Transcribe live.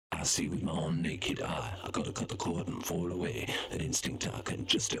I see with my own naked eye. I gotta cut the cord and fall away. An instinct I can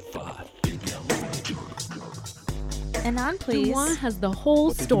justify. Baby, I'm on a drug. And on, please. Dumois has the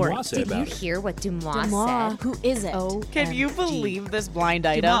whole story. Did you hear what Dumois said? Who is it? Can you believe this blind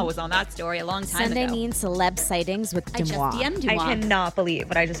item? Dumois was on that story a long time Sunday ago. means celeb sightings with I just Dumois. DM'd Dumois. I cannot believe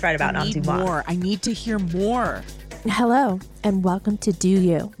what I just read about on Dumois. I need to hear more. Hello, and welcome to Do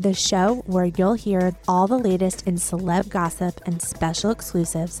You, the show where you'll hear all the latest in celeb gossip and special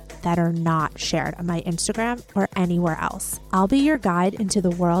exclusives that are not shared on my Instagram or anywhere else. I'll be your guide into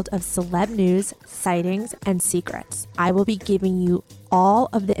the world of celeb news, sightings, and secrets. I will be giving you all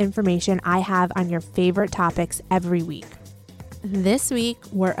of the information I have on your favorite topics every week. This week,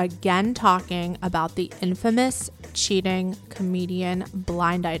 we're again talking about the infamous cheating comedian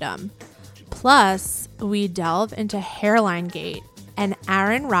blind item. Plus, we delve into Hairlinegate and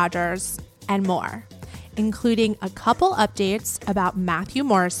Aaron Rodgers and more, including a couple updates about Matthew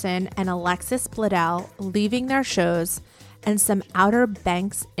Morrison and Alexis Bledel leaving their shows and some Outer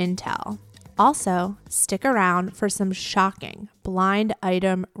Banks intel. Also, stick around for some shocking blind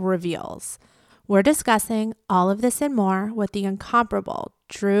item reveals. We're discussing all of this and more with the incomparable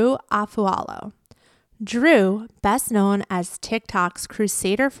Drew Afualo. Drew, best known as TikTok's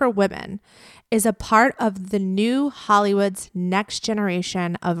Crusader for Women, is a part of the new Hollywood's next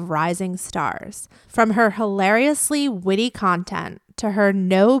generation of rising stars. From her hilariously witty content to her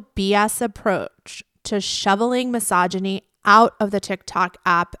no BS approach to shoveling misogyny out of the TikTok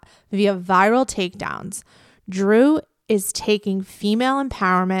app via viral takedowns, Drew is taking female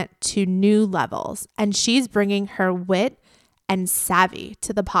empowerment to new levels, and she's bringing her wit and savvy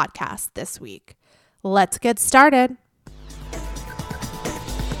to the podcast this week. Let's get started.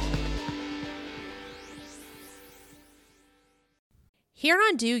 Here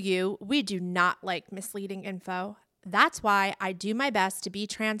on Do You, we do not like misleading info. That's why I do my best to be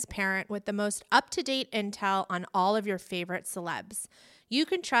transparent with the most up-to-date intel on all of your favorite celebs. You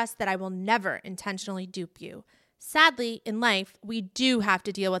can trust that I will never intentionally dupe you. Sadly, in life, we do have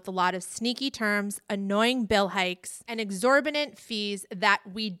to deal with a lot of sneaky terms, annoying bill hikes, and exorbitant fees that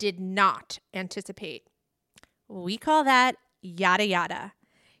we did not anticipate. We call that yada yada.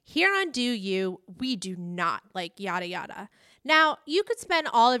 Here on Do You, we do not like yada yada. Now, you could spend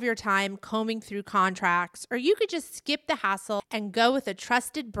all of your time combing through contracts, or you could just skip the hassle and go with a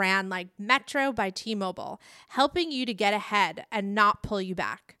trusted brand like Metro by T-Mobile, helping you to get ahead and not pull you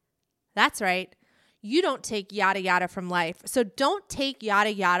back. That's right. You don't take yada yada from life, so don't take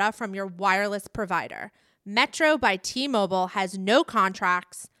yada yada from your wireless provider. Metro by T-Mobile has no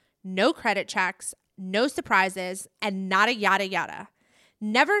contracts, no credit checks, no surprises, and not a yada yada.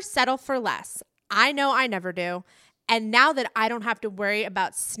 Never settle for less. I know I never do. And now that I don't have to worry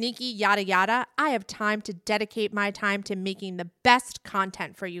about sneaky yada yada, I have time to dedicate my time to making the best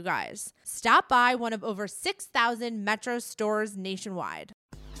content for you guys. Stop by one of over 6,000 Metro stores nationwide.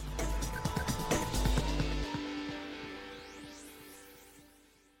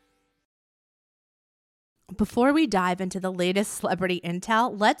 Before we dive into the latest celebrity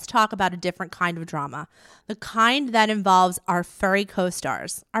intel, let's talk about a different kind of drama, the kind that involves our furry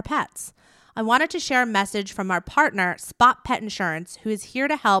co-stars, our pets. I wanted to share a message from our partner, Spot Pet Insurance, who is here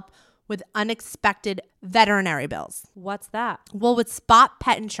to help with unexpected veterinary bills. What's that? Well, with Spot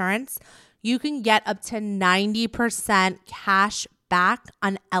Pet Insurance, you can get up to 90% cash back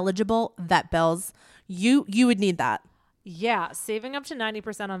on eligible vet bills. You would need that. Yeah, saving up to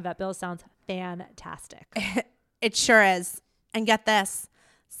 90% on vet bills sounds fantastic. It sure is. And get this.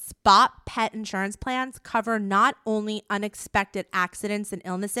 Spot Pet Insurance plans cover not only unexpected accidents and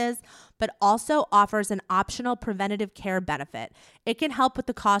illnesses, but also offers an optional preventative care benefit. It can help with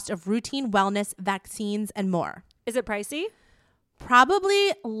the cost of routine wellness, vaccines, and more. Is it pricey?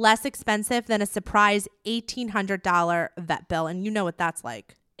 Probably less expensive than a surprise $1,800 vet bill, and you know what that's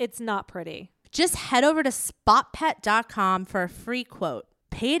like. It's not pretty. Just head over to spotpet.com for a free quote.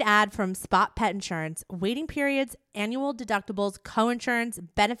 Paid ad from Spot Pet Insurance. Waiting periods, annual deductibles, coinsurance,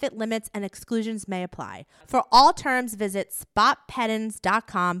 benefit limits, and exclusions may apply. For all terms, visit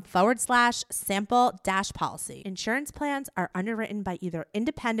spotpetins.com/sample-policy. Insurance plans are underwritten by either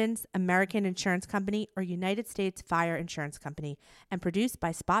Independence American Insurance Company or United States Fire Insurance Company and produced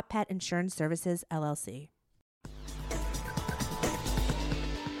by Spot Pet Insurance Services, LLC.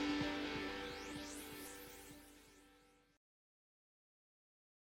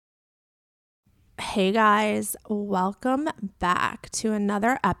 Hey guys, welcome back to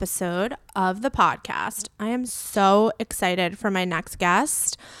another episode of the podcast. I am so excited for my next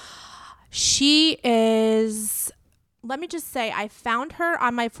guest. She is, let me just say, I found her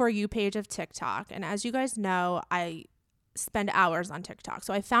on my For You page of TikTok. And as you guys know, I spend hours on TikTok.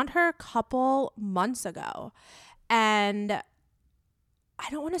 So I found her a couple months ago, and I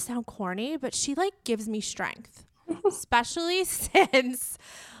don't want to sound corny, but she like gives me strength, especially since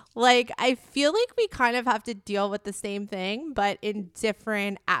like I feel like we kind of have to deal with the same thing, but in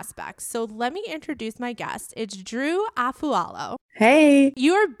different aspects. So let me introduce my guest. It's Drew Afualo. Hey.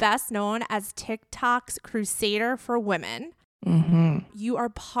 You are best known as TikTok's crusader for women. Mm-hmm. You are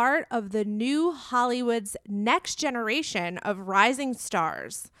part of the new Hollywood's next generation of rising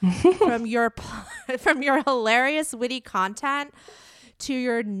stars. from your hilarious, witty content to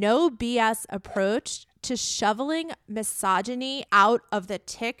your no BS approach to shoveling misogyny out of the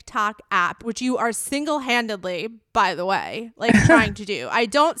TikTok app, which you are single-handedly, by the way, like trying to do. I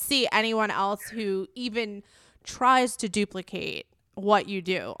don't see anyone else who even tries to duplicate what you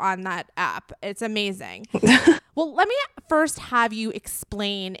do on that app. It's amazing. Well, let me first have you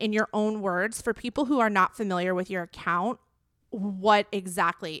explain in your own words for people who are not familiar with your account what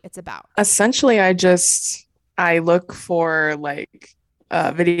exactly it's about. Essentially, I look for like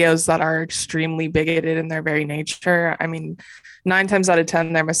videos that are extremely bigoted in their very nature. I mean, 9 times out of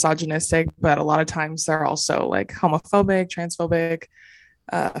 10, they're misogynistic, but a lot of times they're also like homophobic, transphobic,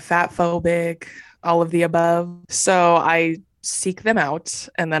 fat phobic, all of the above. So I seek them out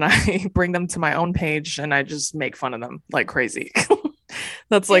and then I bring them to my own page and I just make fun of them like crazy.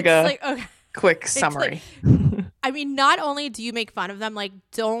 That's like okay. Quick summary. Like, I mean, not only do you make fun of them, like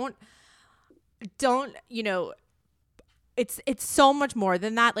don't, you know, it's so much more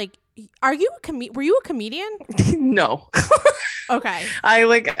than that. Like, were you a comedian? No. Okay.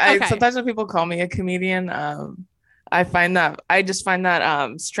 Sometimes when people call me a comedian, I just find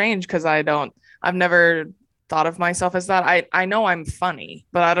that strange because I've never thought of myself as that. I know I'm funny,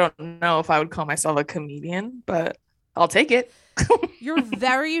 but I don't know if I would call myself a comedian, but I'll take it. You're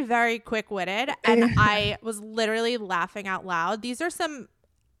very, very quick-witted, and I was literally laughing out loud. These are some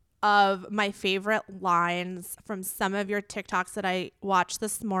of my favorite lines from some of your TikToks that I watched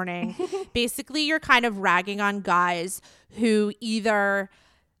this morning. Basically, you're kind of ragging on guys who either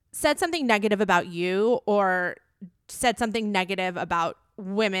said something negative about you or said something negative about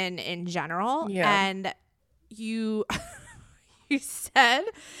women in general. Yeah. And you said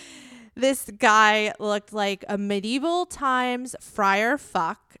this guy looked like a medieval times Friar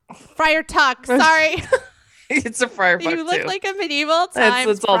Tuck. Sorry. It's a Friar Tuck. You look like a medieval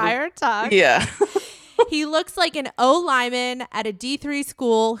times Friar Tuck. Yeah. He looks like an O lineman at a D3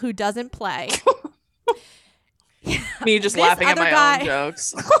 school who doesn't play. Me just laughing at my own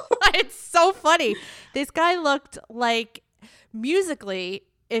jokes. It's so funny. This guy looked like musically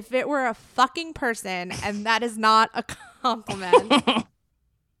if it were a fucking person, and that is not a compliment.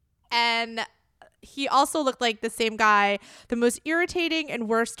 And he also looked like the same guy, the most irritating and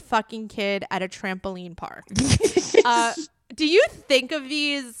worst fucking kid at a trampoline park. Do you think of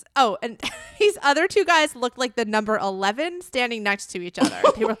these? Oh, and these other two guys looked like the number 11 standing next to each other.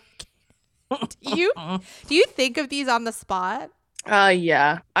 They were like, do you think of these on the spot?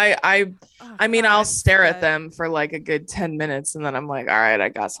 Yeah. I mean, I'll stare at them for like a good 10 minutes and then I'm like, all right, I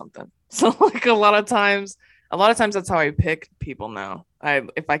got something. So like a lot of times that's how I pick people now.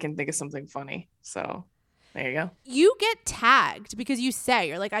 If I can think of something funny. So there you go. You get tagged because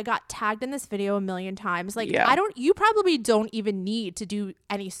you're like, I got tagged in this video a million times. Like, yeah. You probably don't even need to do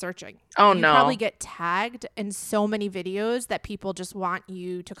any searching. Oh, you no. You probably get tagged in so many videos that people just want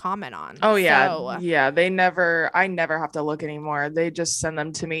you to comment on. Oh, yeah. So, yeah. I never have to look anymore. They just send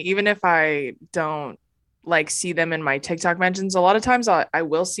them to me. Even if I don't like see them in my TikTok mentions, a lot of times I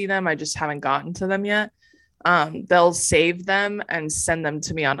will see them. I just haven't gotten to them yet. They'll save them and send them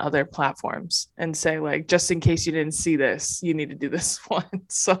to me on other platforms and say like, just in case you didn't see this, you need to do this one.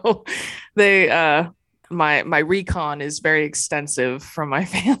 So they, my recon is very extensive from my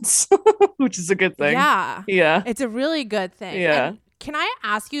fans, which is a good thing. Yeah. Yeah. It's a really good thing. Yeah. And can I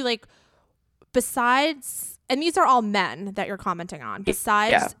ask you, like, besides, and these are all men that you're commenting on,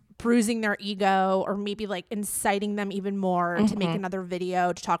 besides bruising their ego or maybe like inciting them even more to make another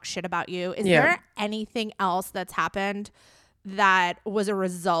video to talk shit about you, is there anything else that's happened that was a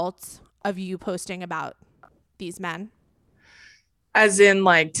result of you posting about these men? As in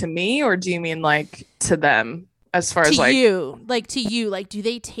like to me, or do you mean like to them? As far as like you, like to you, like do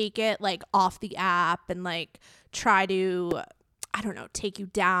they take it like off the app and like try to, I don't know, take you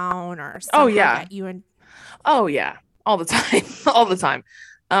down or something? Get you in? Oh yeah, all the time. All the time.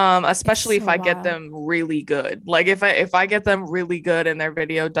 Especially if I get them really good. Like if I get them really good and their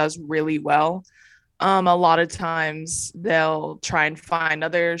video does really well, a lot of times they'll try and find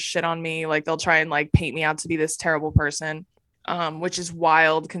other shit on me. Like they'll try and like paint me out to be this terrible person, which is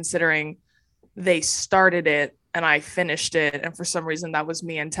wild considering they started it and I finished it, and for some reason that was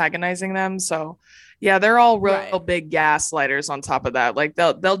me antagonizing them. So yeah, they're all real big gaslighters on top of that. Like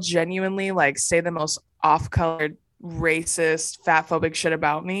they'll genuinely like say the most off-colored, racist, fatphobic shit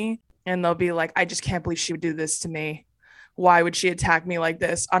about me, and they'll be like, I just can't believe she would do this to me. Why would she attack me like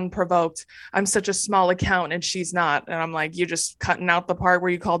this unprovoked? I'm such a small account and she's not. And I'm like, you're just cutting out the part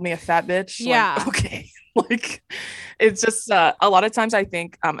where you called me a fat bitch. Yeah. Like, okay. Like, it's just a lot of times I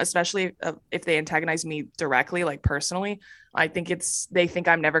think, especially if they antagonize me directly, like personally, I think they think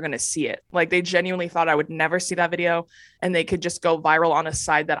I'm never going to see it. Like they genuinely thought I would never see that video, and they could just go viral on a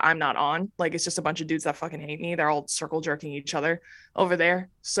side that I'm not on. Like it's just a bunch of dudes that fucking hate me. They're all circle jerking each other over there.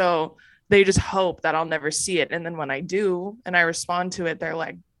 So they just hope that I'll never see it. And then when I do and I respond to it, they're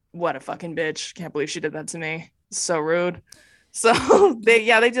like, what a fucking bitch. Can't believe she did that to me. So rude. So they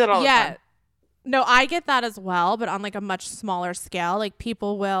do it all the time. No, I get that as well, but on like a much smaller scale. Like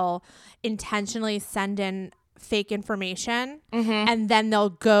people will intentionally send in fake information, and then they'll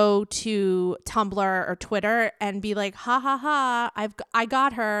go to Tumblr or Twitter and be like, ha ha ha, I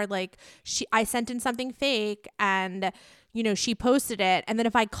got her. Like I sent in something fake, and you know, she posted it. And then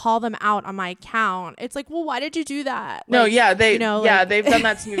if I call them out on my account, it's like, well, why did you do that? No, like, yeah, they've done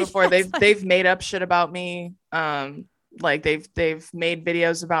that to me before. They've made up shit about me. Like they've made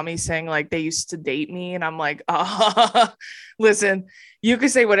videos about me saying like they used to date me, and I'm like, listen, you can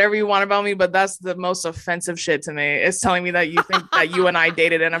say whatever you want about me, but that's the most offensive shit to me. It's telling me that you think that you and I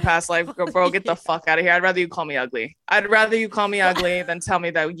dated in a past life. Bro, get the fuck out of here. I'd rather you call me ugly. I'd rather you call me ugly than tell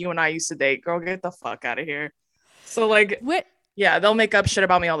me that you and I used to date. Girl, get the fuck out of here. So like, yeah, they'll make up shit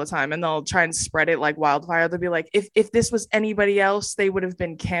about me all the time, and they'll try and spread it like wildfire. They'll be like, if this was anybody else, they would have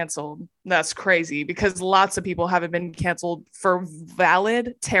been canceled. That's crazy, because lots of people haven't been canceled for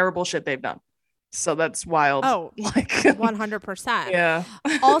valid, terrible shit they've done. So that's wild. Oh, like 100%. Yeah.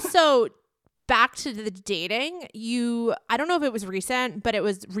 Also, back to the dating, I don't know if it was recent, but it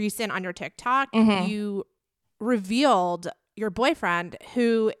was recent on your TikTok. You revealed your boyfriend,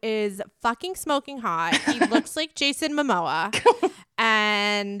 who is fucking smoking hot. He looks like Jason Momoa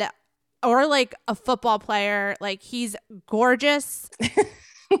or like a football player. Like he's gorgeous,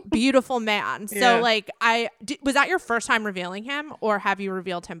 beautiful man. So like was that your first time revealing him, or have you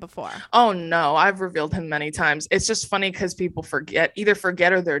revealed him before? Oh no, I've revealed him many times. It's just funny because people either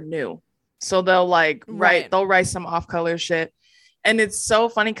forget or they're new. So they'll like they'll write some off-color shit. And it's so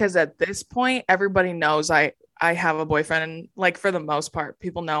funny because at this point, everybody knows I have a boyfriend, and like for the most part,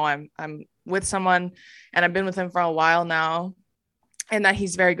 people know I'm with someone, and I've been with him for a while now, and that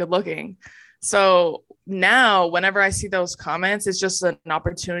he's very good looking. So now whenever I see those comments, it's just an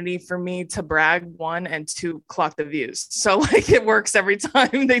opportunity for me to brag, one, and two, clock the views. So like it works every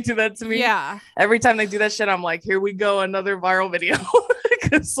time they do that to me. Yeah. Every time they do that shit, I'm like, here we go, another viral video.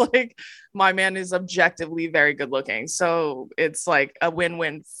 Because like my man is objectively very good looking. So it's like a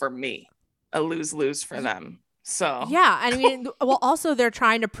win-win for me, a lose-lose for them. So yeah, I mean, well, also they're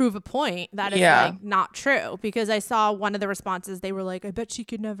trying to prove a point that is like not true, because I saw one of the responses. They were like, "I bet she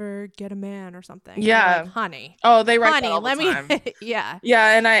could never get a man or something." Yeah, like, honey. Oh, they write that all the time. Yeah,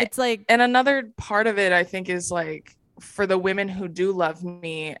 and it's like, and another part of it, I think, is like for the women who do love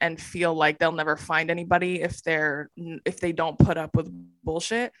me and feel like they'll never find anybody if they don't put up with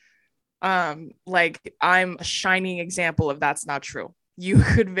bullshit. Like I'm a shining example of that's not true. You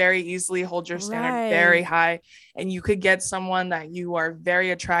could very easily hold your standard very high, and you could get someone that you are very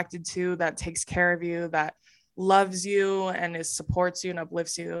attracted to, that takes care of you, that loves you and supports you and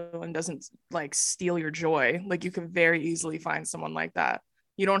uplifts you and doesn't like steal your joy. Like you could very easily find someone like that.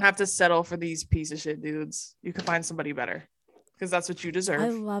 You don't have to settle for these piece of shit dudes. You can find somebody better, because that's what you deserve. I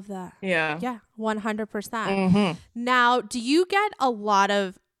love that. Yeah, 100%. Now, do you get a lot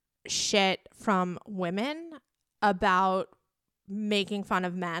of shit from women about making fun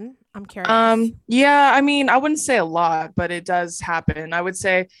of men? I'm curious. Yeah, I mean, I wouldn't say a lot, but it does happen. I would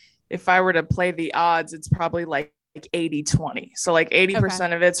say if I were to play the odds, it's probably like 80-20. So like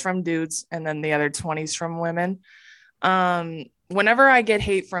 80% of it's from dudes, and then the other 20 is from women. Whenever I get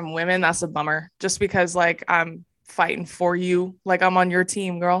hate from women, that's a bummer, just because like I'm fighting for you, like I'm on your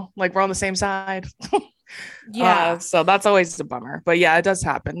team, girl, like we're on the same side. Yeah. So that's always a bummer, but yeah, it does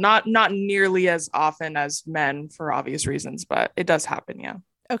happen. Not nearly as often as men for obvious reasons, but it does happen. Yeah.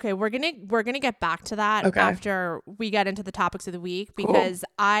 Okay, we're gonna get back to that after we get into the topics of the week, because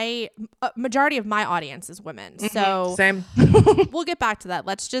majority of my audience is women, so same. We'll get back to that.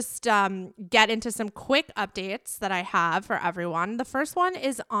 Let's just get into some quick updates that I have for everyone. The first one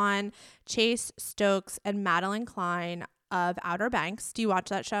is on Chase Stokes and Madeline Klein of Outer Banks. Do you watch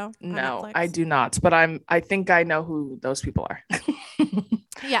that show? No, I do not, but I think I know who those people are.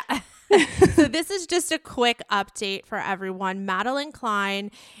 Yeah. So this is just a quick update for everyone. Madeline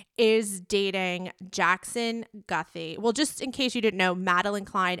Klein is dating Jackson Guthey. Well, just in case you didn't know, Madeline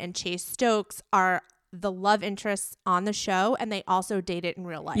Klein and Chase Stokes are the love interests on the show, and they also dated in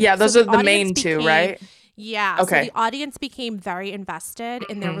real life. Yeah, those are the main two, right? Yeah. Okay. So the audience became very invested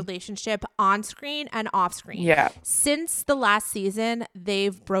in their relationship on screen and off screen. Yeah. Since the last season,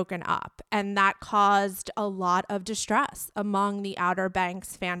 they've broken up, and that caused a lot of distress among the Outer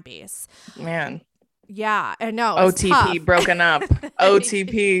Banks fan base. Man. Yeah, I know. OTP broken up.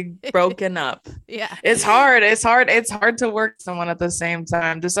 OTP broken up. Yeah. It's hard. It's hard to work with someone at the same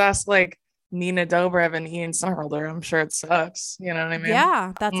time. Just ask like Nina Dobrev and Ian Somerhalder. I'm sure it sucks. You know what I mean?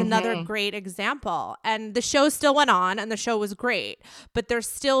 Yeah, that's another great example. And the show still went on, and the show was great, but they're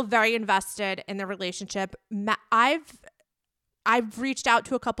still very invested in their relationship. I've reached out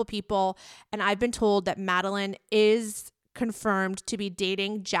to a couple people, and I've been told that Madeline is confirmed to be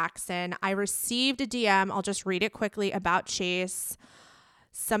dating Jackson. I received a DM. I'll just read it quickly about Chase.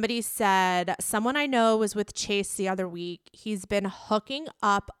 Somebody said, someone I know was with Chase the other week. He's been hooking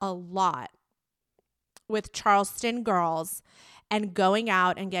up a lot with Charleston girls and going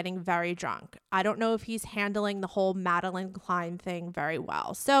out and getting very drunk. I don't know if he's handling the whole Madeline Klein thing very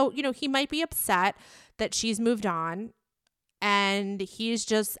well. So, he might be upset that she's moved on and he's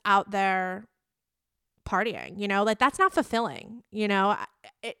just out there partying, like that's not fulfilling.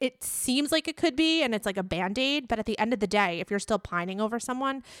 It seems like it could be, and it's like a band-aid, but at the end of the day, if you're still pining over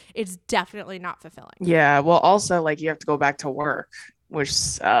someone, it's definitely not fulfilling. Yeah. Well, also like you have to go back to work, which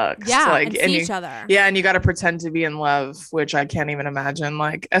sucks. Yeah, like, and see each other. Yeah, and you got to pretend to be in love, which I can't even imagine.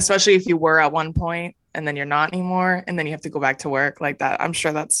 Like, especially if you were at one point and then you're not anymore, and then you have to go back to work like that. I'm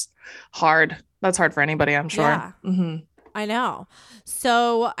sure that's hard. That's hard for anybody, I'm sure. Yeah. Mm-hmm. I know.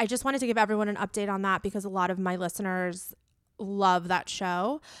 So I just wanted to give everyone an update on that because a lot of my listeners love that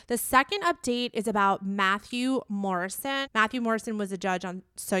show. The second update is about Matthew Morrison. Matthew Morrison was a judge on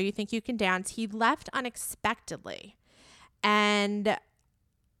So You Think You Can Dance. He left unexpectedly, and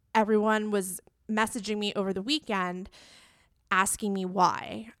everyone was messaging me over the weekend asking me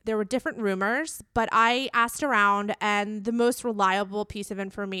why. There were different rumors, but I asked around, and the most reliable piece of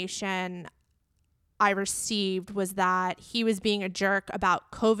information I received was that he was being a jerk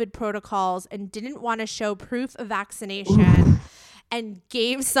about COVID protocols and didn't want to show proof of vaccination and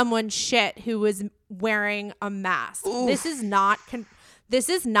gave someone shit who was wearing a mask. This is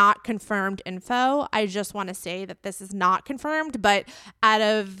not confirmed info. I just want to say that this is not confirmed, but out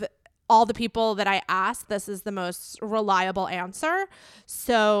of all the people that I asked, this is the most reliable answer.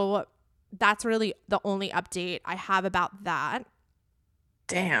 So that's really the only update I have about that.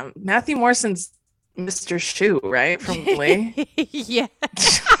 Damn. Matthew Morrison's Mr. Shoe, right? From Glee. Yeah.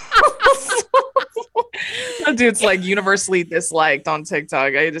 That dude's like universally disliked on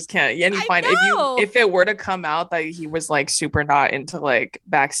TikTok. I just can't. And you find if it were to come out that he was like super not into like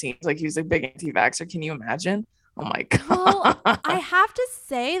vaccines, like he was a big anti-vaxxer, can you imagine? Oh my god. Well, I have to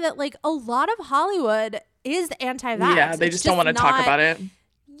say that like a lot of Hollywood is anti-vax. Yeah, they just don't want to talk about it.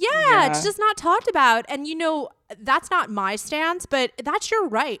 Yeah, it's just not talked about. And that's not my stance, but that's your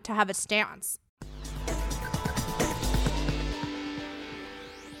right to have a stance.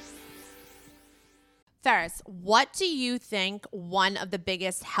 Ferris, what do you think one of the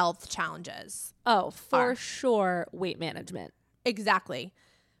biggest health challenges? Oh, for sure, weight management. Exactly.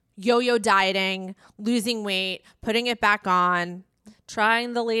 Yo-yo dieting, losing weight, putting it back on.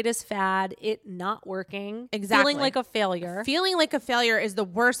 Trying the latest fad, it not working. Exactly. Feeling like a failure. Feeling like a failure is the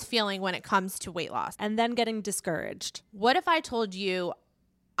worst feeling when it comes to weight loss. And then getting discouraged. What if I told you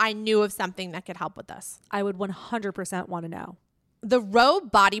I knew of something that could help with this? I would 100% want to know. The Row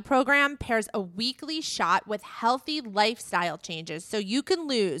Body Program pairs a weekly shot with healthy lifestyle changes so you can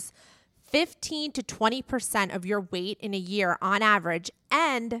lose 15 to 20% of your weight in a year on average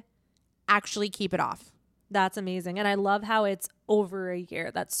and actually keep it off. That's amazing. And I love how it's over a year.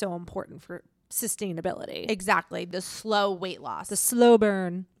 That's so important for sustainability. Exactly. The slow weight loss. The slow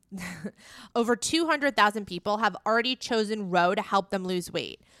burn. Over 200,000 people have already chosen Row to help them lose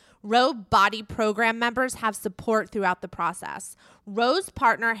weight. Row Body Program members have support throughout the process. Row's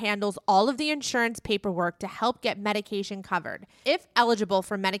partner handles all of the insurance paperwork to help get medication covered. If eligible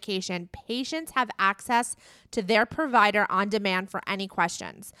for medication, patients have access to their provider on demand for any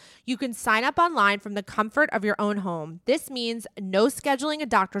questions. You can sign up online from the comfort of your own home. This means no scheduling a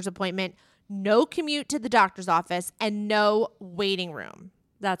doctor's appointment, no commute to the doctor's office, and no waiting room.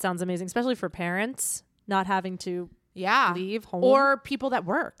 That sounds amazing, especially for parents not having to leave home. Or people that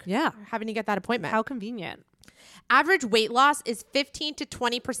work. Yeah. Having to get that appointment. How convenient. Average weight loss is 15 to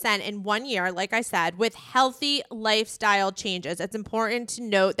 20% in 1 year, like I said, with healthy lifestyle changes. It's important to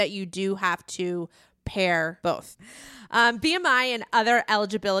note that you do have to pair both. BMI and other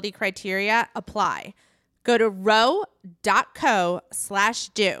eligibility criteria apply. Go to row.co/do.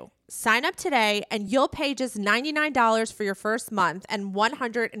 Sign up today and you'll pay just $99 for your first month and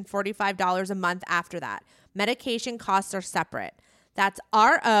 $145 a month after that. Medication costs are separate. That's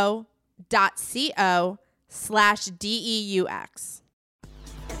ro.co/DEUX.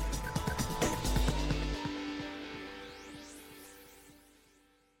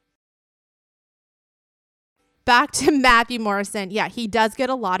 Back to Matthew Morrison. Yeah, he does get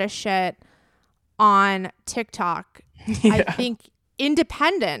a lot of shit on TikTok. Yeah. I think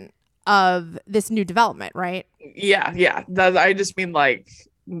independent of this new development, right? Yeah. I just mean like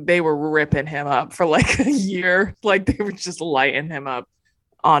they were ripping him up for like a year. Like they were just lighting him up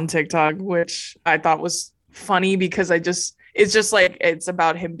on TikTok, which I thought was funny because it's just like it's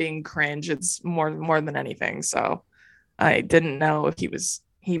about him being cringe. It's more than anything. So I didn't know if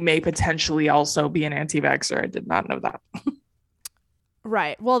he may potentially also be an anti-vaxxer. I did not know that.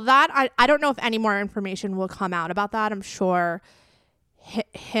 Right. Well, that I don't know if any more information will come out about that. I'm sure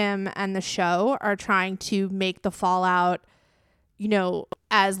him and the show are trying to make the fallout,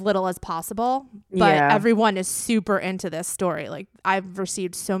 as little as possible. But everyone is super into this story. Like I've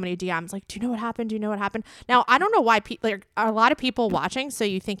received so many DMs like, do you know what happened? Do you know what happened? Now, I don't know why are a lot of people watching. So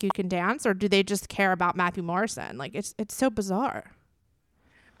you think you can dance, or do they just care about Matthew Morrison? Like it's so bizarre.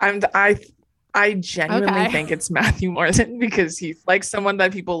 I genuinely think it's Matthew Morrison because he's like someone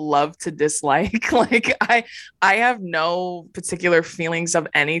that people love to dislike. Like I have no particular feelings of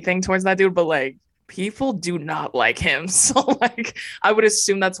anything towards that dude, but like people do not like him. So like I would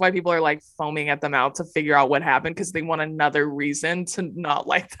assume that's why people are like foaming at the mouth to figure out what happened because they want another reason to not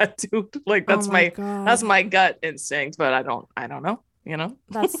like that dude. Like that's that's my gut instinct, but I don't know.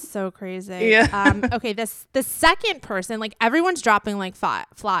 That's so crazy. Yeah. Okay, the second person, like everyone's dropping like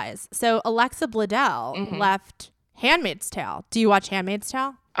flies. So Alexa Bledel left Handmaid's Tale. Do you watch Handmaid's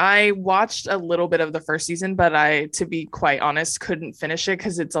Tale? I watched a little bit of the first season, but I, to be quite honest, couldn't finish it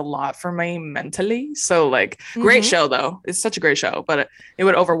because it's a lot for me mentally. So like great show though. It's such a great show, but it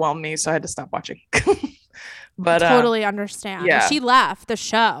would overwhelm me. So I had to stop watching. But totally understand. Yeah. She left the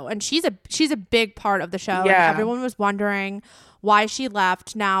show and she's a big part of the show. Yeah. And everyone was wondering why she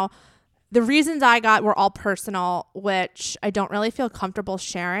left. Now, the reasons I got were all personal, which I don't really feel comfortable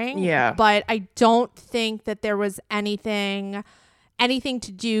sharing. Yeah. But I don't think that there was anything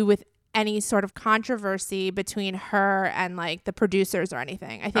to do with any sort of controversy between her and like the producers or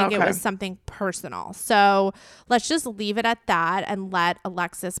anything. I think it was something personal. So let's just leave it at that and let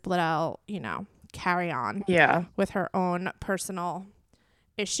Alexis Bledel, carry on with her own personal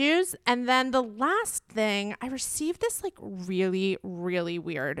issues. And then the last thing, I received this like really, really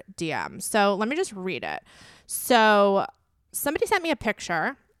weird DM. So let me just read it. So somebody sent me a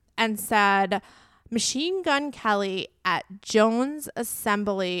picture and said, Machine Gun Kelly at Jones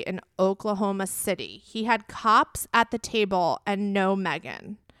Assembly in Oklahoma City. He had cops at the table and no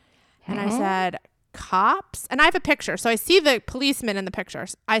Megan. And I said, cops? And I have a picture. So I see the policeman in the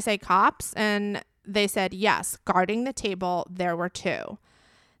pictures. I say cops. And they said, yes, guarding the table, there were two.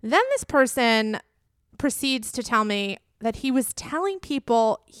 Then this person proceeds to tell me that he was telling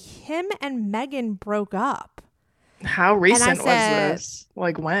people him and Megan broke up. How recent was this?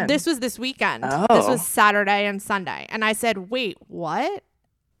 Like when? This was this weekend. Oh. This was Saturday and Sunday. And I said, wait, what?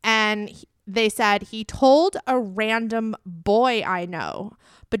 And they said he told a random boy I know,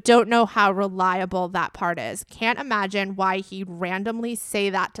 but don't know how reliable that part is. Can't imagine why he'd randomly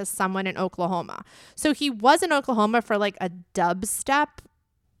say that to someone in Oklahoma. So he was in Oklahoma for like a dubstep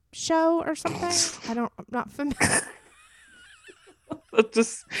show or something. I'm not familiar. That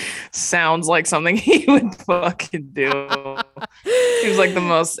just sounds like something he would fucking do. Seems like the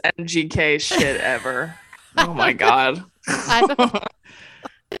most MGK shit ever. Oh my God.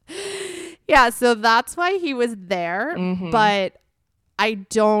 Yeah, so that's why he was there. But I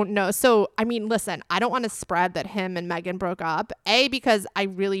don't know. So, I mean, listen, I don't want to spread that him and Megan broke up. Because I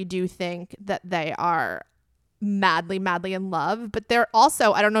really do think that they are madly in love, but they're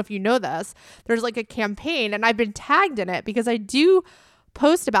also, I don't know if you know this, there's like a campaign, and I've been tagged in it because I do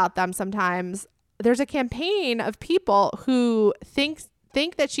post about them sometimes. There's a campaign of people who think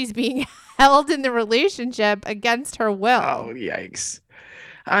that she's being held in the relationship against her will. Oh, yikes.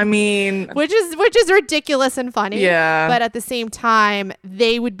 I mean, which is ridiculous and funny. Yeah. But at the same time,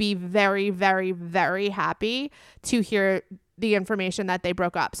 they would be very, very, very happy to hear the information that they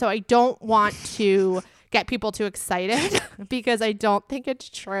broke up. So I don't want to get people too excited because I don't think it's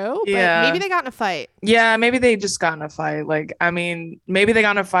true. Yeah. But maybe they got in a fight. Yeah, maybe they just got in a fight. Like, I mean, maybe they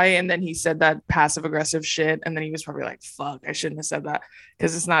got in a fight and then he said that passive aggressive shit. And then he was probably like, fuck, I shouldn't have said that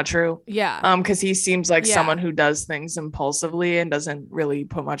because it's not true. Yeah. Because he seems like someone who does things impulsively and doesn't really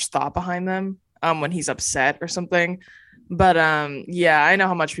put much thought behind them when he's upset or something. But yeah, I know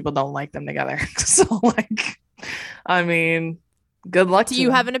how much people don't like them together. So like, I mean, good luck. Do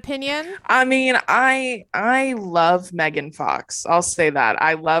you have an opinion? I mean, I love Megan Fox. I'll say that.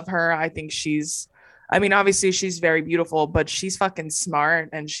 I love her. I think I mean, obviously she's very beautiful, but she's fucking smart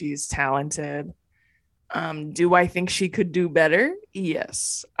and she's talented. Do I think she could do better?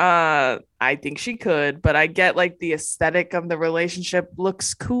 Yes. I think she could, but I get like the aesthetic of the relationship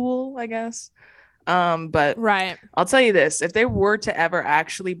looks cool, I guess. But right. I'll tell you this, if they were to ever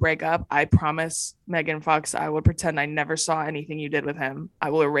actually break up, I promise Megan Fox, I would pretend I never saw anything you did with him. I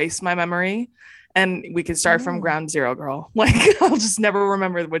will erase my memory and we can start from ground zero, girl. Like, I'll just never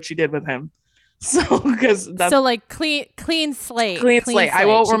remember what you did with him. So, because that's so like clean slate. Clean slate. I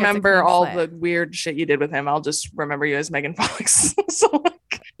won't remember all the weird shit you did with him. I'll just remember you as Megan Fox. So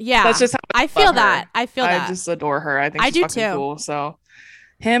like, yeah, that's just how I feel that. I feel that. I just adore her. I think I she's do fucking too. cool. So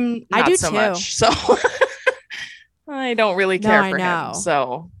him, not I do so too. much. So I don't really care for know. him.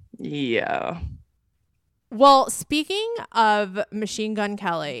 So yeah. Well, speaking of Machine Gun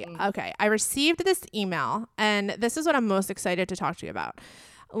Kelly, okay, I received this email, and this is what I'm most excited to talk to you about.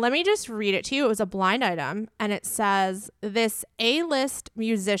 Let me just read it to you. It was a blind item, and it says, this A-list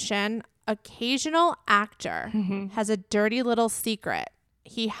musician, occasional actor, has a dirty little secret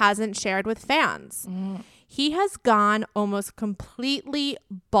he hasn't shared with fans. He has gone almost completely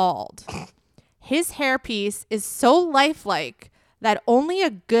bald. His hairpiece is so lifelike that only a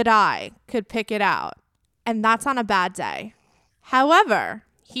good eye could pick it out. And that's on a bad day. However,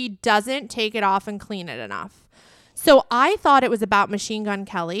 he doesn't take it off and clean it enough. So I thought it was about Machine Gun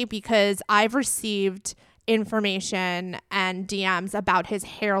Kelly because I've received information and DMs about his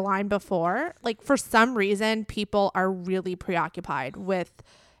hairline before. Like, for some reason, people are really preoccupied with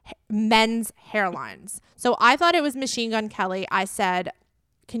men's hairlines. So I thought it was Machine Gun Kelly. I said,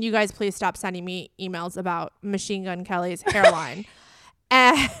 can you guys please stop sending me emails about Machine Gun Kelly's hairline?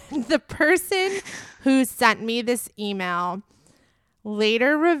 And the person who sent me this email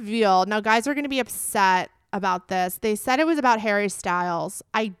later revealed, now guys are going to be upset about this. They said it was about Harry Styles.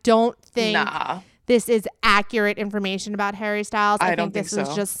 I don't think this is accurate information about Harry Styles. I think this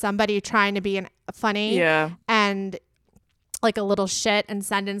was just somebody trying to be funny and like a little shit and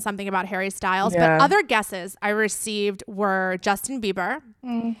send in something about Harry Styles. Yeah. But other guesses I received were Justin Bieber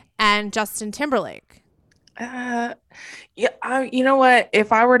and Justin Timberlake. You know what?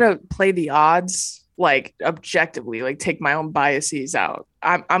 If I were to play the odds, like objectively, like take my own biases out,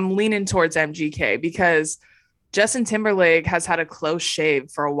 I'm leaning towards MGK because Justin Timberlake has had a close shave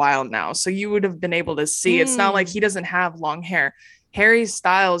for a while now. So you would have been able to see. It's not like he doesn't have long hair. Harry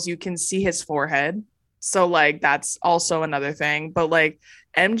Styles, you can see his forehead. So like that's also another thing. But like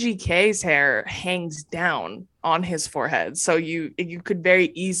MGK's hair hangs down on his forehead. So you could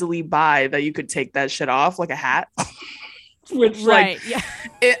very easily buy that you could take that shit off like a hat. Which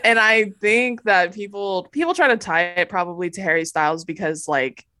and I think that people try to tie it probably to Harry Styles because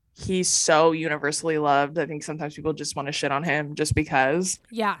like he's so universally loved. I think sometimes people just want to shit on him just because.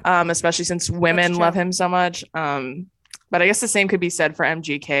 Yeah. Especially since women love him so much. But I guess the same could be said for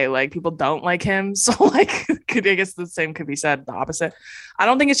MGK. Like people don't like him. So like I guess the same could be said the opposite. I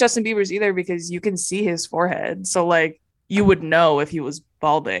don't think it's Justin Bieber's either because you can see his forehead. So like you would know if he was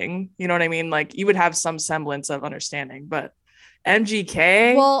balding. You know what I mean? Like you would have some semblance of understanding. But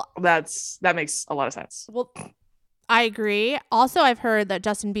MGK, that makes a lot of sense. Well, I agree. Also, I've heard that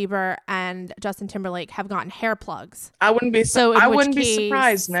Justin Bieber and Justin Timberlake have gotten hair plugs. I wouldn't be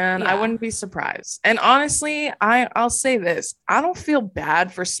surprised, man. Yeah. I wouldn't be surprised. And honestly, I'll say this. I don't feel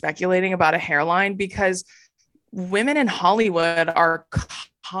bad for speculating about a hairline because women in Hollywood are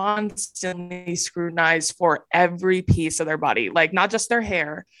constantly scrutinized for every piece of their body. Like not just their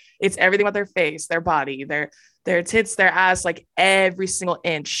hair. It's everything about their face, their body, their tits, their ass, like every single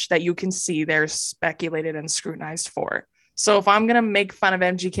inch that you can see, they're speculated and scrutinized for. So if I'm going to make fun of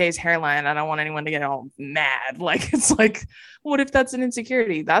MGK's hairline, I don't want anyone to get all mad. Like, it's like, what if that's an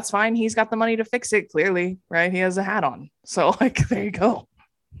insecurity? That's fine. He's got the money to fix it, clearly, right? He has a hat on. So like, there you go.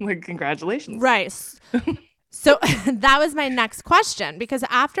 Like, congratulations. Right. So that was my next question, because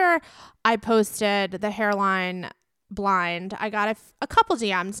after I posted the hairline blind, I got a couple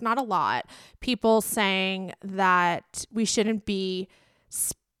DMs, not a lot, people saying that we shouldn't be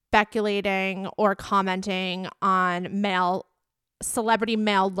speculating or commenting on celebrity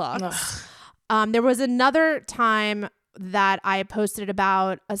male looks. There was another time that I posted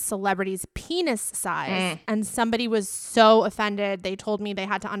about a celebrity's penis size, and somebody was so offended they told me they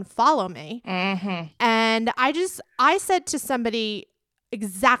had to unfollow me. And I said to somebody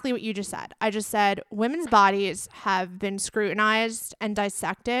exactly what you just said. I just said women's bodies have been scrutinized and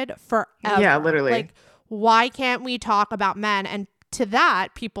dissected forever. Yeah, literally. Like, why can't we talk about men? And to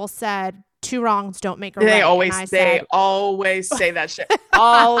that, people said, two wrongs don't make a right. They always say that shit.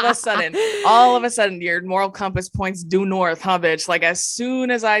 All of a sudden, your moral compass points due north, huh, bitch? Like, as soon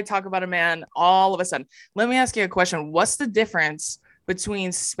as I talk about a man, all of a sudden. Let me ask you a question. What's the difference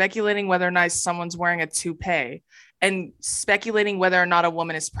between speculating whether or not someone's wearing a toupee and speculating whether or not a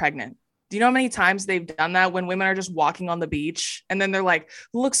woman is pregnant? Do you know how many times they've done that when women are just walking on the beach and then they're like,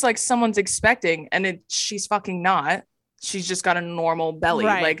 looks like someone's expecting, and she's fucking not. She's just got a normal belly.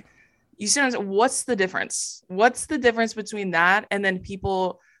 Right. Like, you see, what's the difference? What's the difference between that and then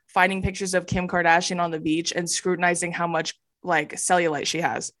people finding pictures of Kim Kardashian on the beach and scrutinizing how much like cellulite she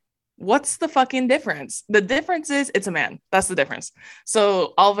has? What's the fucking difference? The difference is it's a man. That's the difference.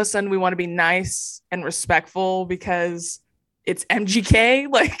 So all of a sudden we want to be nice and respectful because it's MGK.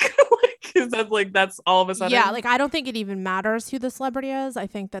 That's all of a sudden. Yeah, like I don't think it even matters who the celebrity is. I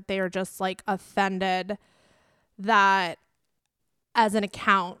think that they are just like offended that as an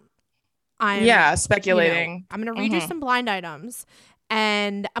account, I'm speculating. I'm gonna read you some blind items,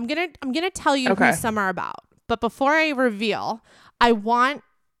 and I'm gonna tell you who some are about. But before I reveal, I want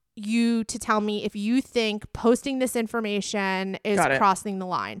you to tell me if you think posting this information is crossing the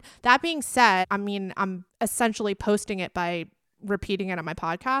line. That being said, I mean, I'm essentially posting it by repeating it on my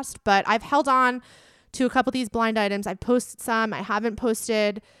podcast, but I've held on to a couple of these blind items. I've posted some. I haven't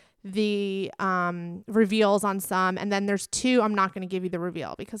posted the reveals on some, and then there's two I'm not going to give you the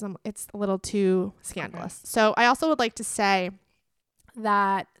reveal because it's a little too scandalous. So I also would like to say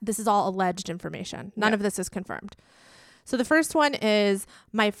that this is all alleged information. None of this is confirmed. So the first one is,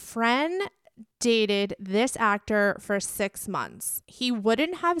 my friend dated this actor for 6 months. He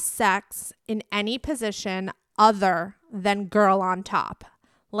wouldn't have sex in any position other than girl on top,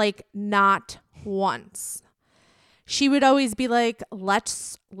 like not once. She would always be like,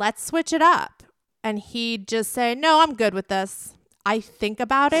 let's switch it up. And he'd just say, no, I'm good with this. I think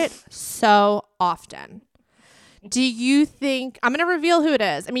about it so often. Do you think, I'm going to reveal who it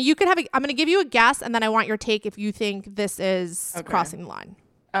is. I mean, you could have, I'm going to give you a guess, and then I want your take if you think this is crossing the line.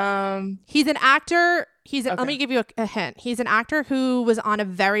 He's an actor. Let me give you a hint. He's an actor who was on a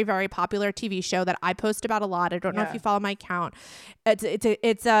very, very popular TV show that I post about a lot. I don't know if you follow my account. It's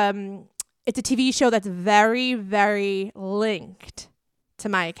a TV show that's very, very linked to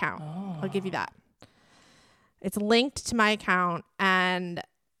my account. I'll give you that. It's linked to my account, and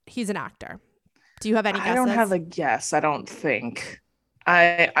he's an actor. Do you have any guesses? I don't have a guess. I don't think.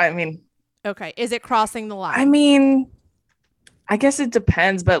 I mean. Okay. Is it crossing the line? I mean, I guess it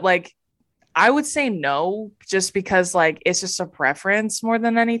depends, but like, I would say no, just because like it's just a preference more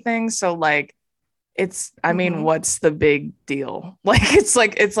than anything. So like, it's, I mean, what's the big deal? Like, it's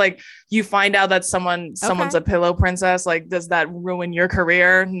like you find out that someone's a pillow princess. Like, does that ruin your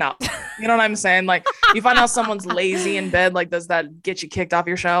career? No. You know what I'm saying? Like, you find out someone's lazy in bed. Like, does that get you kicked off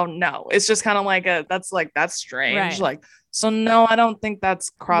your show? No. It's just kind of like that's strange. Right. Like, so no, I don't think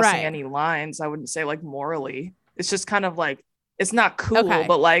that's crossing any lines. I wouldn't say like morally. It's just kind of like, it's not cool,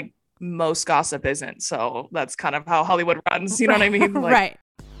 but like most gossip isn't. So that's kind of how Hollywood runs. You know what I mean? Like, right.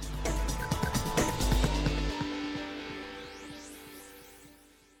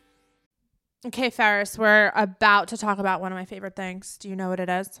 Okay, Ferris, we're about to talk about one of my favorite things. Do you know what it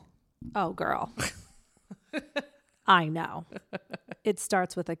is? Oh, girl. I know. It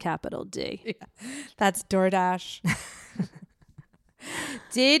starts with a capital D. Yeah. That's DoorDash.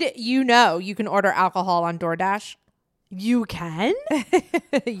 Did you know you can order alcohol on DoorDash? You can?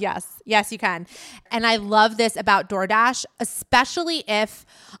 Yes, you can. And I love this about DoorDash, especially if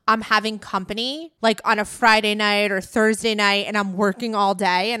I'm having company, like on a Friday night or Thursday night, and I'm working all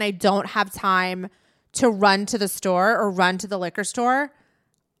day and I don't have time to run to the store or run to the liquor store.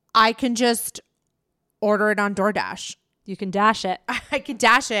 I can just order it on DoorDash. You can dash it. I can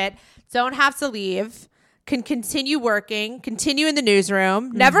dash it. Don't have to leave. Can continue working, continue in the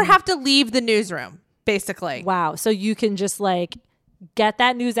newsroom, never have to leave the newsroom. Basically. Wow. So you can just like get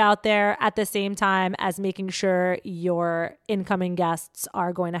that news out there at the same time as making sure your incoming guests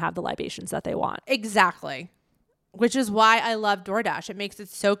are going to have the libations that they want. Exactly. Which is why I love DoorDash. It makes it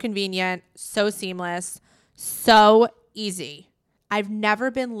so convenient, so seamless, so easy. I've never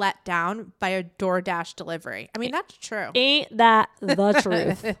been let down by a DoorDash delivery. I mean, that's true. Ain't that the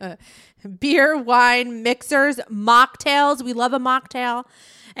truth? Beer, wine, mixers, mocktails. We love a mocktail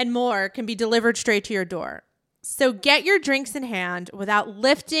and more can be delivered straight to your door. So get your drinks in hand without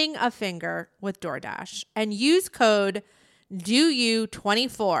lifting a finger with DoorDash and use code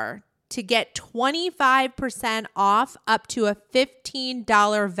DOYOU24 to get 25% off up to a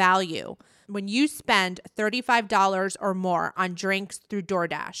 $15 value when you spend $35 or more on drinks through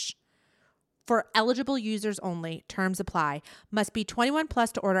DoorDash. For eligible users only, terms apply. Must be 21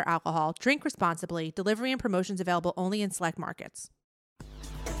 plus to order alcohol. Drink responsibly. Delivery and promotions available only in select markets.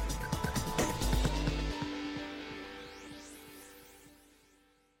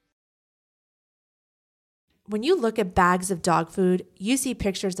 When you look at bags of dog food, you see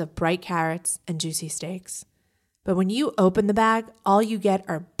pictures of bright carrots and juicy steaks. But when you open the bag, all you get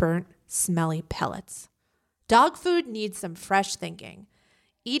are burnt, smelly pellets. Dog food needs some fresh thinking.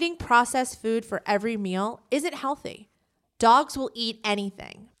 Eating processed food for every meal isn't healthy. Dogs will eat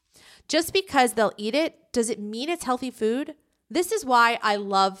anything. Just because they'll eat it, does it mean it's healthy food? This is why I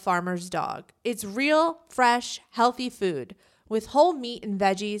love Farmer's Dog. It's real, fresh, healthy food with whole meat and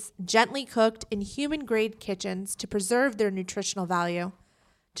veggies, gently cooked in human-grade kitchens to preserve their nutritional value.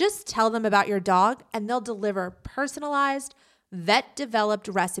 Just tell them about your dog and they'll deliver personalized, vet-developed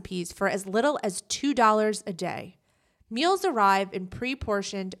recipes for as little as $2 a day. Meals arrive in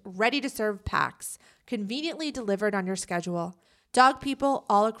pre-portioned, ready-to-serve packs, conveniently delivered on your schedule. Dog people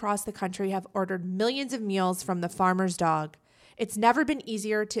all across the country have ordered millions of meals from the Farmer's Dog. It's never been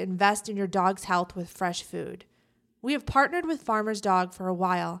easier to invest in your dog's health with fresh food. We have partnered with Farmer's Dog for a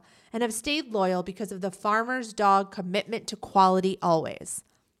while and have stayed loyal because of the Farmer's Dog commitment to quality always.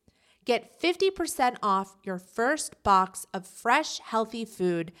 Get 50% off your first box of fresh, healthy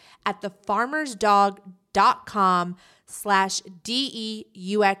food at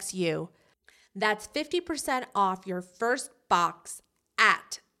thefarmersdog.com/DEUXU. That's 50% off your first box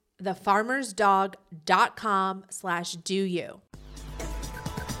at thefarmersdog.com/DOYOU.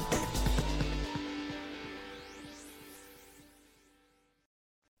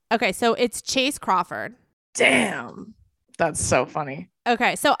 Okay, so it's Chase Crawford. Damn. That's so funny.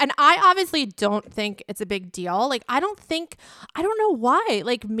 Okay, so, and I obviously don't think it's a big deal. Like, I don't know why.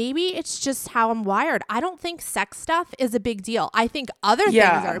 Like, maybe it's just how I'm wired. I don't think sex stuff is a big deal. I think other things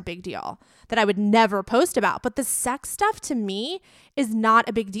are a big deal that I would never post about. But the sex stuff to me is not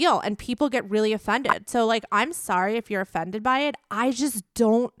a big deal. And people get really offended. So, like, I'm sorry if you're offended by it. I just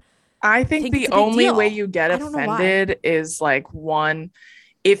don't. I think the only way you get offended is like, one,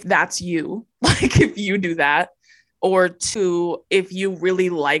 if that's you, like if you do that, or two, if you really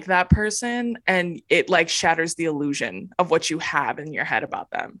like that person and it like shatters the illusion of what you have in your head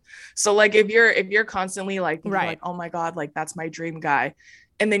about them. So like if you're constantly like, like, oh my God, like that's my dream guy.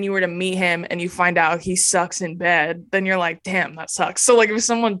 And then you were to meet him and you find out he sucks in bed, then you're like, damn, that sucks. So like if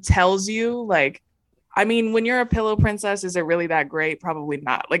someone tells you like, I mean, when you're a pillow princess, is it really that great? Probably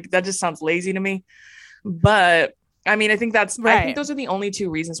not. Like that just sounds lazy to me. But I mean, I think I think those are the only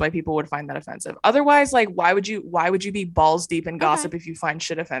two reasons why people would find that offensive. Otherwise, like, why would you be balls deep in gossip if you find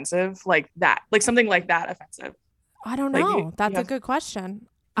shit offensive like that, like something like that offensive? I don't know. That's a good question.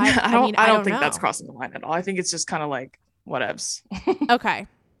 I don't think that's crossing the line at all. I think it's just kind of like whatevs. Okay.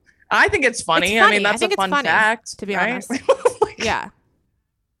 I think it's funny. I mean, that's a fun fact, to be right? honest.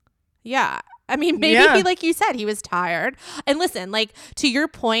 Yeah. I mean, maybe like you said, he was tired. And listen, like to your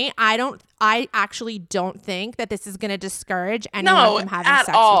point, I actually don't think that this is going to discourage anyone from having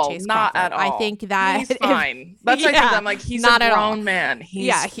sex with Chase Crawford. At all. I think that he's fine. That's like I'm like, he's a grown man.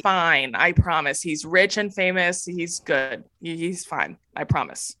 He's fine. I promise. He's rich and famous. He's good. He's fine. I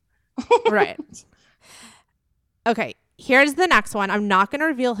promise. Right. Okay. Here's the next one. I'm not going to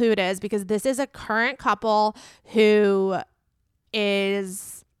reveal who it is because this is a current couple who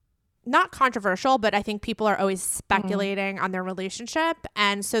is not controversial, but I think people are always speculating on their relationship.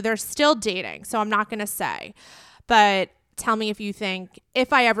 And so they're still dating. So I'm not going to say, but tell me if you think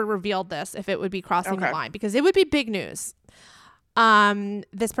if I ever revealed this, if it would be crossing the line, because it would be big news.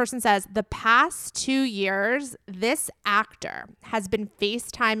 This person says, the past 2 years, this actor has been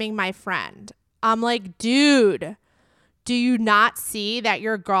FaceTiming my friend. I'm like, dude, do you not see that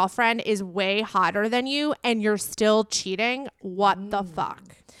your girlfriend is way hotter than you and you're still cheating? What the fuck?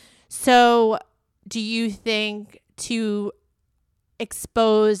 So do you think to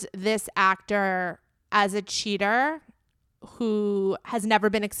expose this actor as a cheater who has never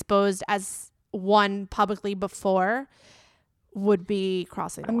been exposed as one publicly before would be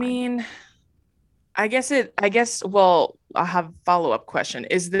crossing the line? I mean, Well, I have a follow-up question.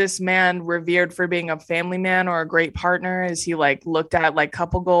 Is this man revered for being a family man or a great partner? Is he like looked at like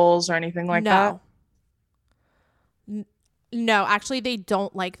couple goals or anything like that? No, actually, they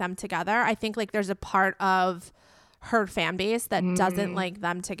don't like them together. I think like there's a part of her fan base that doesn't like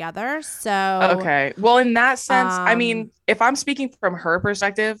them together. So okay. Well, in that sense, I mean, if I'm speaking from her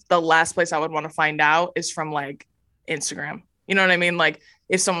perspective, the last place I would want to find out is from like Instagram. You know what I mean? Like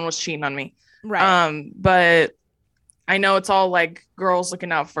if someone was cheating on me. right. But I know it's all like girls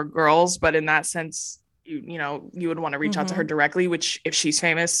looking out for girls, but in that sense, you would want to reach out to her directly, which if she's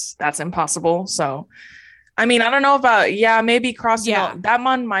famous, that's impossible. So I mean, I don't know about, maybe crossing that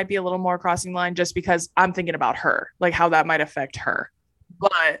one might be a little more crossing the line just because I'm thinking about her, like how that might affect her.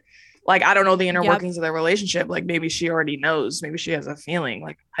 But like, I don't know the inner workings of their relationship. Like maybe she already knows, maybe she has a feeling.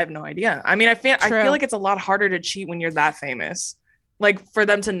 Like I have no idea. I mean, I feel like it's a lot harder to cheat when you're that famous. Like for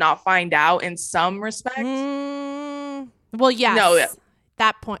them to not find out in some respects. Well, yes. No,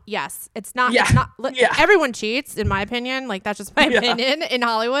 that point, yes. It's not everyone cheats, in my opinion. Like that's just my opinion in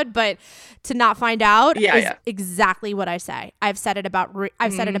Hollywood, but to not find out is exactly what I say. I've said it about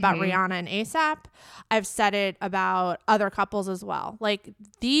Rihanna and ASAP. I've said it about other couples as well. Like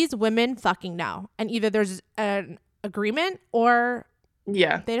these women fucking know, and either there's an agreement or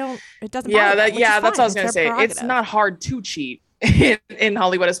they don't. It doesn't. Bother them, that's what I was gonna say. It's not hard to cheat. In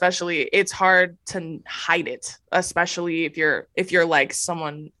Hollywood, especially, it's hard to hide it, especially if you're like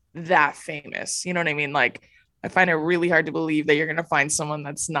someone that famous. You know what I mean? Like, I find it really hard to believe that you're gonna find someone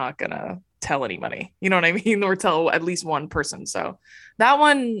that's not gonna tell anybody. You know what I mean? Or tell at least one person. So that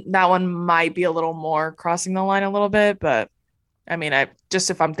one might be a little more crossing the line a little bit, but I mean,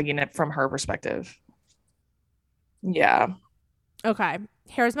 if I'm thinking it from her perspective. Yeah. Okay.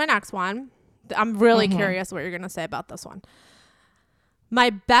 Here's my next one. I'm really curious what you're gonna say about this one. My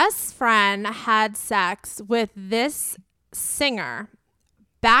best friend had sex with this singer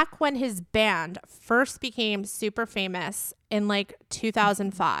back when his band first became super famous in like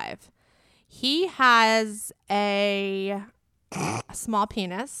 2005. He has a small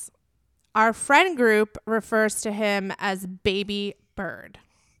penis. Our friend group refers to him as Baby Bird.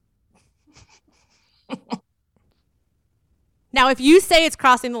 Now, if you say it's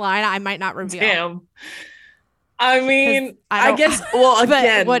crossing the line, I might not reveal. Damn. I mean, I guess, well,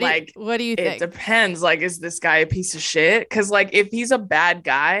 again, what do you think? It depends. Like, is this guy a piece of shit? Because, like, if he's a bad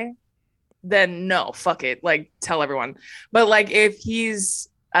guy, then no, fuck it. Like, tell everyone. But, like, if he's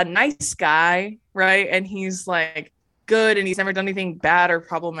a nice guy, right, and he's, like, good and he's never done anything bad or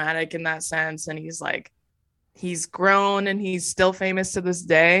problematic in that sense, and he's, like, he's grown and he's still famous to this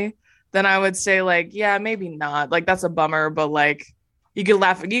day, then I would say, like, yeah, maybe not. Like, that's a bummer, but, like, you could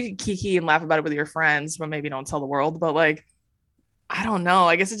kiki and laugh about it with your friends, but maybe don't tell the world. But like, I don't know.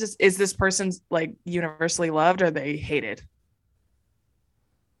 I guess it just is this person's like universally loved or they hated.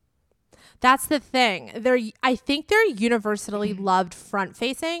 That's the thing. I think they're universally loved front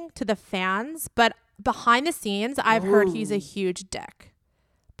facing to the fans, but behind the scenes, I've heard he's a huge dick.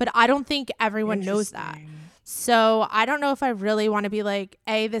 But I don't think everyone knows that. So I don't know if I really want to be like,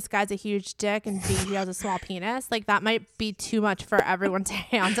 A, this guy's a huge dick, and B, he has a small penis. Like that might be too much for everyone to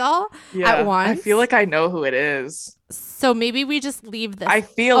handle at once. I feel like I know who it is. So maybe we just leave this. I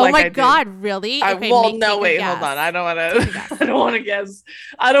feel like I God, really? Okay, hold on. I don't want to. I don't want to guess.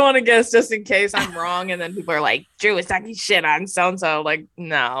 I don't want to guess just in case I'm wrong, and then people are like, "Drew is talking shit on so and so." Like,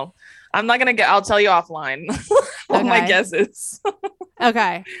 no, I'm not gonna get. I'll tell you offline what my guess is.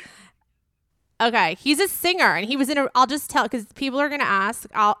 Okay. Okay, he's a singer, and he was I'll just tell because people are gonna ask.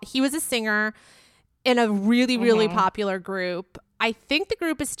 He was a singer in a really, really popular group. I think the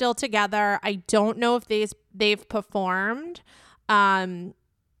group is still together. I don't know if they've performed in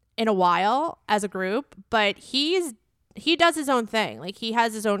a while as a group, but he does his own thing. Like he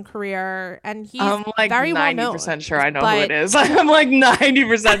has his own career, and he's like very well known. 90% sure I know who it is. I'm like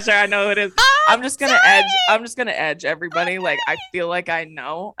 90% sure I know who it is. I'm just gonna edge everybody. Like I feel like I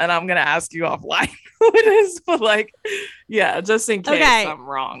know, and I'm gonna ask you offline who it is. But like, yeah, just in case I'm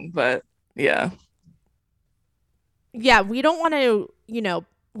wrong. But yeah, we don't want to,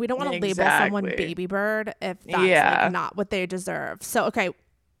 label someone Baby Bird if that's like, not what they deserve. So okay.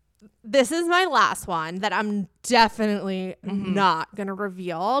 This is my last one that I'm definitely not going to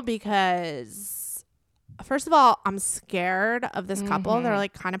reveal because, first of all, I'm scared of this couple. They're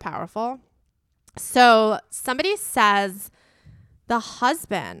like kind of powerful. So somebody says the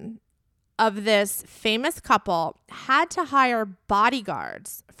husband of this famous couple had to hire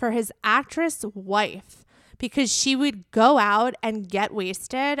bodyguards for his actress wife because she would go out and get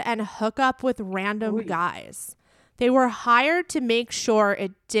wasted and hook up with random guys. They were hired to make sure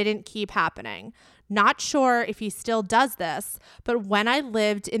it didn't keep happening. Not sure if he still does this, but when I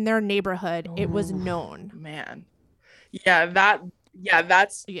lived in their neighborhood, it was known. Man. Yeah,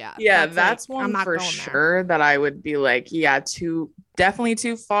 that's like, one I'm not for going sure that I would be like, yeah, definitely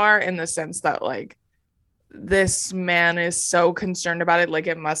too far, in the sense that like this man is so concerned about it. Like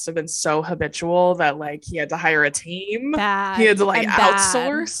it must have been so habitual that like he had to hire a team. Bad He had to like and bad.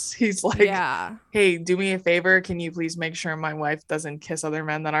 outsource. He's like, Yeah. hey, do me a favor. Can you please make sure my wife doesn't kiss other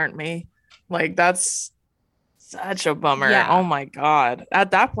men that aren't me? Like that's such a bummer. Yeah. Oh my God.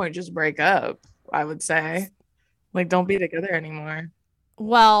 At that point, just break up, I would say. Like, don't be together anymore.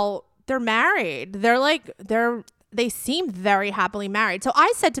 Well, they're married. They seem very happily married. So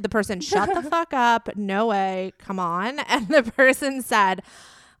I said to the person, shut the fuck up. No way. Come on. And the person said,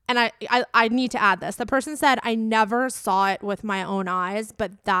 and I need to add this. The person said, I never saw it with my own eyes,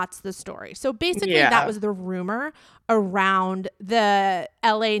 but that's the story. So basically that was the rumor around the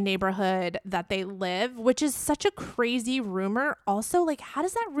LA neighborhood that they live, which is such a crazy rumor. Also, like, how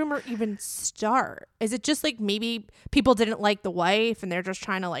does that rumor even start? Is it just like maybe people didn't like the wife and they're just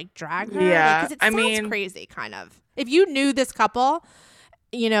trying to like drag her? Yeah. Like, 'cause it sounds crazy, kind of. If you knew this couple,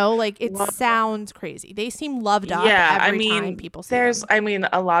 you know, like it sounds crazy. They seem loved up every time people see them.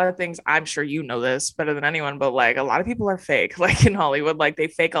 A lot of things, I'm sure you know this better than anyone, but like a lot of people are fake. Like in Hollywood, like they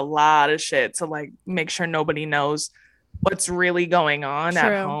fake a lot of shit to like make sure nobody knows what's really going on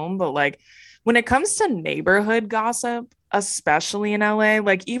at home. But like when it comes to neighborhood gossip, especially in LA,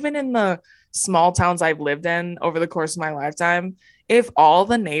 like even in the small towns I've lived in over the course of my lifetime, if all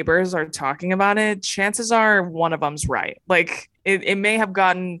the neighbors are talking about it, chances are one of them's right. Like it may have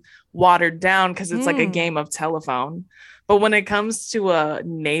gotten watered down because it's like a game of telephone. But when it comes to a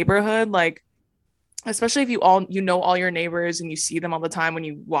neighborhood, like especially if you know all your neighbors and you see them all the time when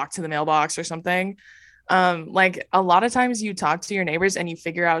you walk to the mailbox or something, like a lot of times you talk to your neighbors and you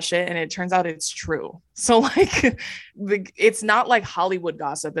figure out shit and it turns out it's true. So like it's not like Hollywood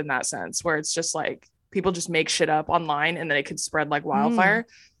gossip in that sense where it's just like people just make shit up online and then it could spread like wildfire.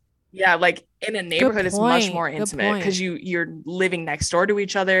 Yeah, like in a neighborhood it's much more intimate because you're living next door to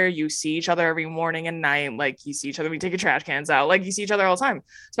each other. You see each other every morning and night. Like you see each other when you take your trash cans out. Like you see each other all the time,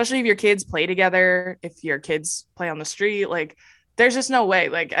 especially if your kids play together, if your kids play on the street. Like there's just no way.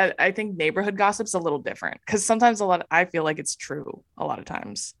 Like I think neighborhood gossip's a little different because sometimes I feel like it's true a lot of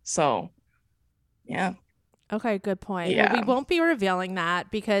times. So yeah. Okay, good point. Yeah. Well, we won't be revealing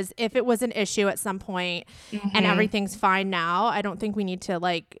that because if it was an issue at some point and everything's fine now, I don't think we need to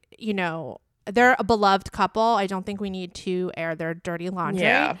like, you know, they're a beloved couple. I don't think we need to air their dirty laundry.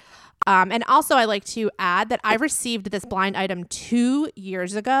 Yeah. And also I like to add that I received this blind item 2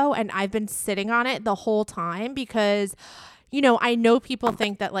 years ago and I've been sitting on it the whole time because you know, I know people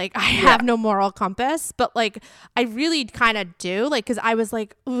think that like I have no moral compass, but like I really kind of do. Like, cause I was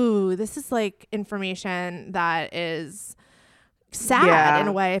like, ooh, this is like information that is sad in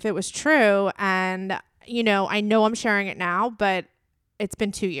a way if it was true. And, you know I'm sharing it now, but it's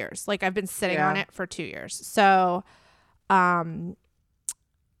been 2 years. Like I've been sitting on it for 2 years. So,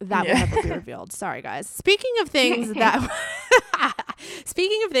 that will never be revealed. Sorry, guys. Speaking of things that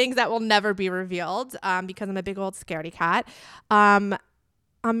will never be revealed, because I'm a big old scaredy cat, I'm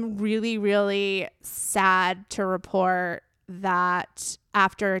really, really sad to report that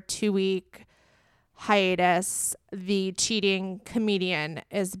after a 2-week hiatus, the cheating comedian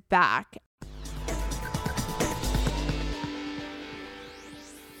is back.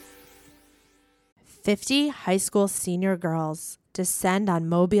 "50 high school senior girls descend on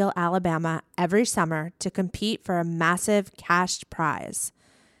Mobile, Alabama every summer to compete for a massive cash prize.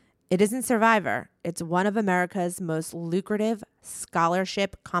 It isn't Survivor. It's one of America's most lucrative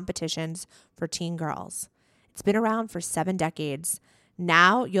scholarship competitions for teen girls. It's been around for 7 decades.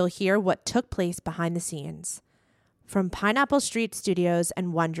 Now you'll hear what took place behind the scenes. From Pineapple Street Studios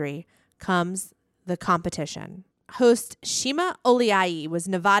and Wondery comes The Competition. Host Shima Oliai was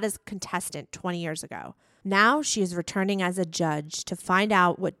Nevada's contestant 20 years ago. Now she is returning as a judge to find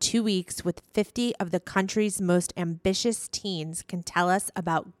out what 2 weeks with 50 of the country's most ambitious teens can tell us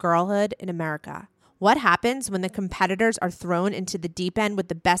about girlhood in America. What happens when the competitors are thrown into the deep end with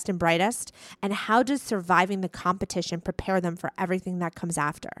the best and brightest? And how does surviving the competition prepare them for everything that comes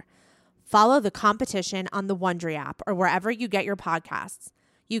after? Follow The Competition on the Wondery app or wherever you get your podcasts.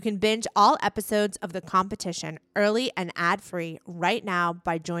 You can binge all episodes of The Competition early and ad-free right now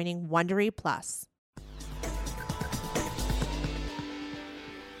by joining Wondery Plus.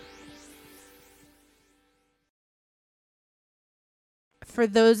 For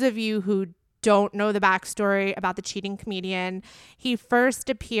those of you who don't know the backstory about the cheating comedian, he first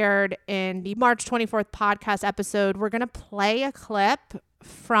appeared in the March 24th podcast episode. We're going to play a clip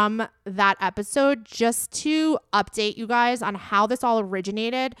from that episode just to update you guys on how this all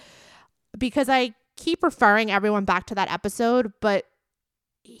originated, because I keep referring everyone back to that episode, but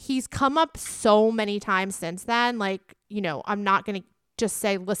he's come up so many times since then. Like, you know, I'm not going to just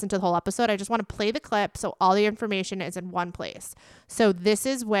say listen to the whole episode. I just want to play the clip so all the information is in one place. So this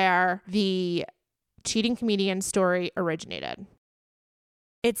is where the cheating comedian story originated.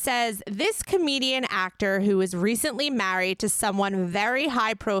 It says, this comedian actor who was recently married to someone very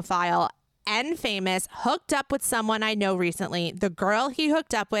high profile and famous hooked up with someone I know recently. The girl he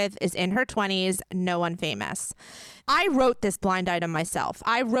hooked up with is in her 20s, no one famous. I wrote this blind item myself.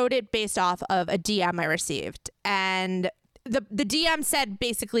 I wrote it based off of a DM I received. And the DM said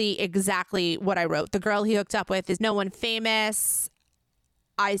basically exactly what I wrote. The girl he hooked up with is no one famous.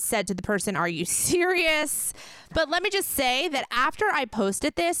 I said to the person, are you serious? But let me just say that after I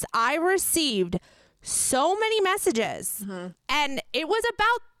posted this, I received so many messages. And it was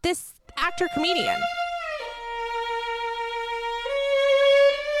about this actor comedian.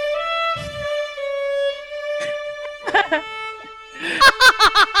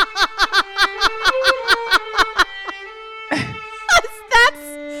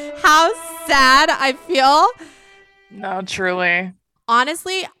 That's how sad I feel. No, truly.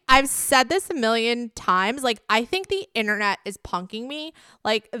 Honestly, I've said this a million times. Like, I think the internet is punking me.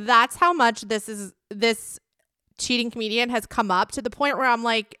 Like, that's how much this cheating comedian has come up, to the point where I'm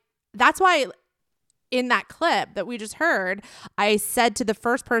like, that's why in that clip that we just heard, I said to the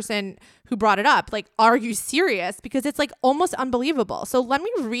first person who brought it up, like, are you serious? Because it's like almost unbelievable. So let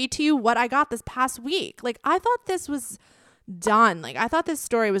me read to you what I got this past week. Like, I thought this was done. Like, I thought this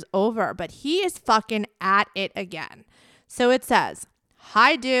story was over, but he is fucking at it again. So it says,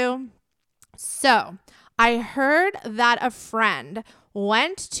 hi, Do. So I heard that a friend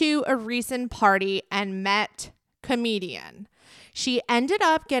went to a recent party and met comedian. She ended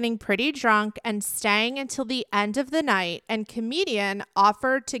up getting pretty drunk and staying until the end of the night, and comedian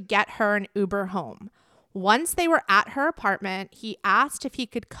offered to get her an Uber home. Once they were at her apartment, he asked if he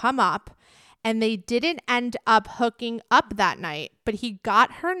could come up, and they didn't end up hooking up that night, but he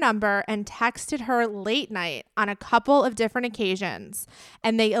got her number and texted her late night on a couple of different occasions,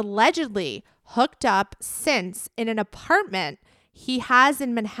 and they allegedly hooked up since in an apartment he has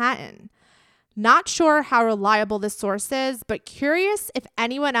in Manhattan. Not sure how reliable this source is, but curious if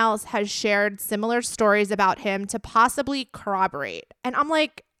anyone else has shared similar stories about him to possibly corroborate. And I'm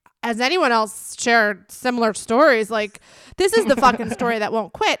like, has anyone else shared similar stories? Like, this is the fucking story that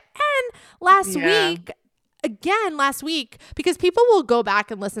won't quit. And last week, because people will go back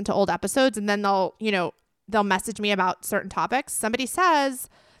and listen to old episodes and then they'll message me about certain topics. Somebody says,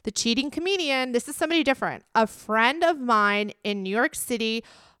 the cheating comedian, this is somebody different. A friend of mine in New York City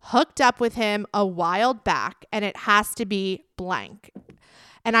hooked up with him a while back, and it has to be blank.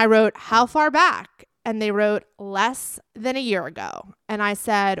 And I wrote, how far back? And they wrote, less than a year ago. And I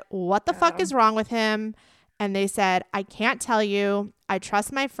said, what the fuck is wrong with him? And they said, I can't tell you. I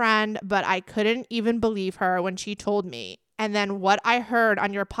trust my friend, but I couldn't even believe her when she told me. And then what I heard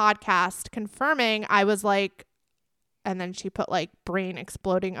on your podcast confirming, I was like, and then she put like brain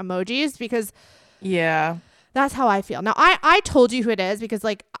exploding emojis, because that's how I feel. Now, I told you who it is because,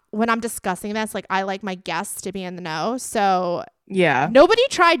 like, when I'm discussing this, like, I like my guests to be in the know. So nobody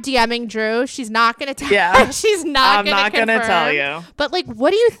tried DMing Drew. She's not going to tell. Yeah. She's not going to confirm. I'm not going to tell you. But, like,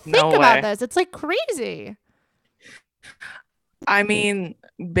 what do you think about this? It's like crazy. I mean,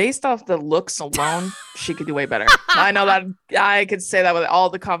 based off the looks alone, she could do way better. I know that I could say that with all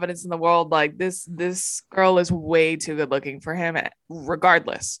the confidence in the world. Like, this girl is way too good looking for him,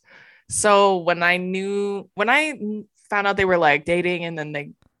 regardless. So when I found out they were like dating, and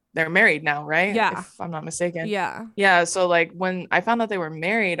then they're married now, right? Yeah. If I'm not mistaken. Yeah. Yeah. So like when I found out they were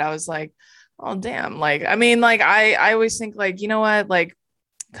married, I was like, oh damn. Like, I mean, like I always think, like, you know what, like,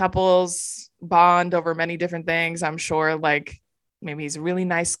 couples bond over many different things. I'm sure, like, maybe he's a really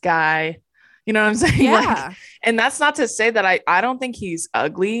nice guy. You know what I'm saying? Yeah. Like, and that's not to say that I don't think he's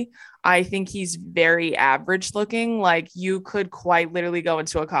ugly. I think he's very average looking. Like, you could quite literally go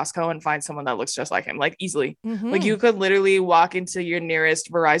into a Costco and find someone that looks just like him, like, easily. Mm-hmm. Like, you could literally walk into your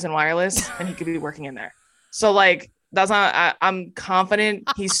nearest Verizon Wireless and he could be working in there. So, like, that's not, I'm confident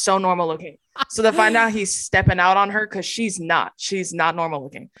he's so normal looking. So to find out he's stepping out on her, because she's not normal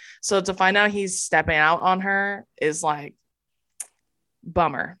looking. So to find out he's stepping out on her is like,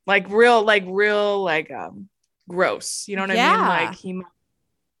 bummer. Like, real gross. You know what I mean? Like,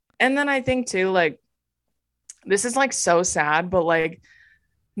 and then I think too, like, this is like so sad, but like,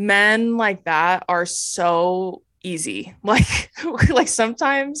 men like that are so easy. Like, like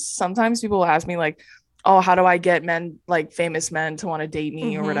sometimes people will ask me, like, oh, how do I get men, like famous men, to want to date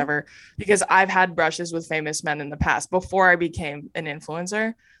me or whatever? Because I've had brushes with famous men in the past before I became an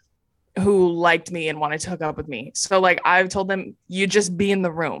influencer who liked me and wanted to hook up with me. So like I've told them, you just be in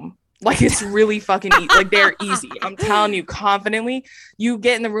the room. Like it's really fucking like they're easy. I'm telling you confidently, you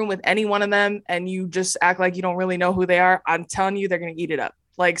get in the room with any one of them and you just act like you don't really know who they are. I'm telling you, they're going to eat it up.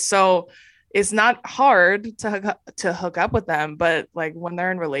 Like, so it's not hard to hook up with them, but like when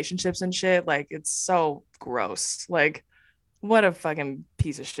they're in relationships and shit, like it's so gross. Like what a fucking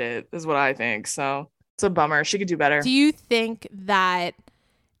piece of shit is what I think. So it's a bummer. She could do better. Do you think that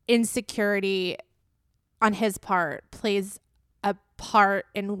insecurity on his part plays a part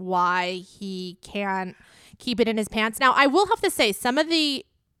in why he can't keep it in his pants? Now, I will have to say some of the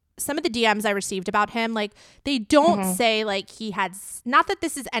DMs I received about him, like they don't say like he had, not that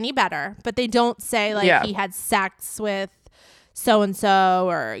this is any better, but they don't say like he had sex with so-and-so,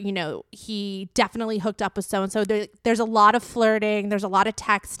 or, you know, he definitely hooked up with so-and-so. There's a lot of flirting. There's a lot of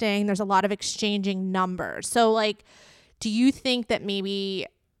texting. There's a lot of exchanging numbers. So like, do you think that maybe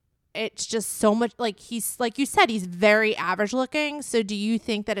it's just so much, like he's, like you said, he's very average looking. So do you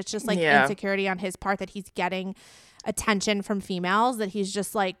think that it's just like insecurity on his part that he's getting attention from females, that he's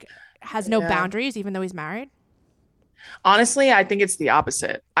just like has no boundaries even though he's married? Honestly, I think it's the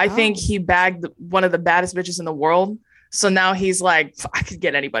opposite. I think he bagged one of the baddest bitches in the world. So now he's like, I could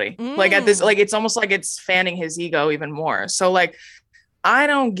get anybody. Like at this, like it's almost like it's fanning his ego even more. So like, I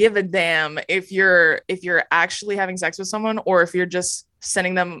don't give a damn if you're actually having sex with someone or if you're just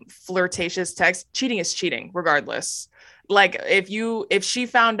sending them flirtatious texts. Cheating is cheating regardless. Like if she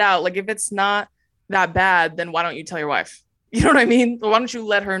found out, like if it's not that bad, then why don't you tell your wife? You know what I mean? Why don't you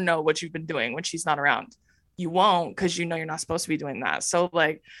let her know what you've been doing when she's not around? You won't, because you know you're not supposed to be doing that. So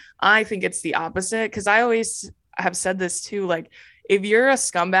like, I think it's the opposite, because I always have said this too. Like, if you're a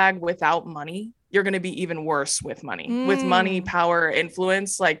scumbag without money, you're going to be even worse with money. With money, power,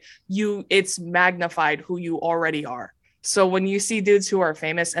 influence, like it's magnified who you already are. So when you see dudes who are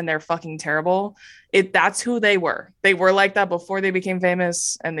famous and they're fucking terrible, that's who they were. They were like that before they became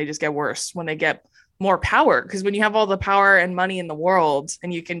famous, and they just get worse when they get more power. Because when you have all the power and money in the world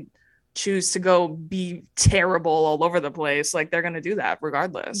and you can choose to go be terrible all over the place, like they're going to do that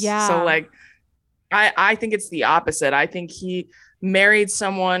regardless. Yeah. So like, I think it's the opposite. I think he married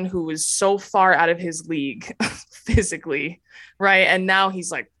someone who was so far out of his league physically, right? And now he's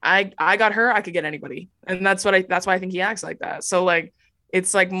like, I got her, I could get anybody. And that's why I think he acts like that. So like,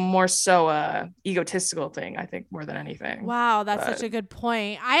 it's like more so egotistical thing, I think, more than anything. Wow, that's such a good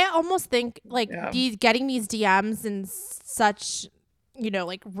point. I almost think like getting these DMs in such, you know,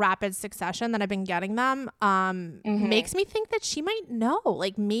 like rapid succession that I've been getting them makes me think that she might know.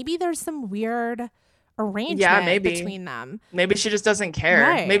 Like maybe there's some weird arrangement between them. Maybe she just doesn't care.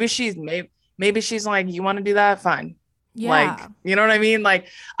 Right. Maybe she's like, you want to do that? Fine. Yeah. Like, you know what I mean? Like,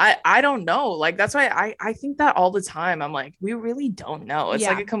 I don't know. Like, that's why I think that all the time. I'm like, we really don't know. It's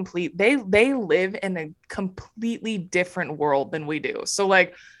like they live in a completely different world than we do. So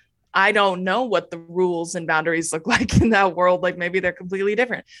like, I don't know what the rules and boundaries look like in that world. Like maybe they're completely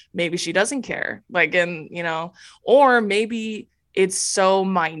different. Maybe she doesn't care. Like, and you know, or maybe it's so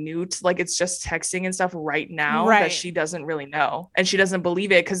minute, like it's just texting and stuff right now that she doesn't really know. And she doesn't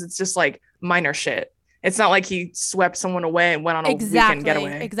believe it because it's just like minor shit. It's not like he swept someone away and went on a weekend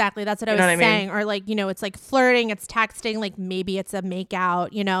getaway. Exactly. That's what I was saying. Or like, you know, it's like flirting, it's texting, like maybe it's a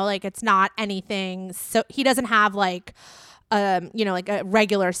makeout, you know, like it's not anything. So he doesn't have like, you know, like a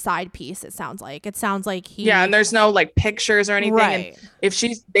regular side piece. It sounds like and there's no like pictures or anything. Right. And if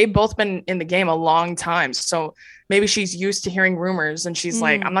they've both been in the game a long time. So maybe she's used to hearing rumors and she's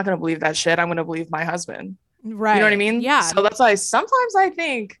like, I'm not going to believe that shit. I'm going to believe my husband. Right. You know what I mean? Yeah. So that's why sometimes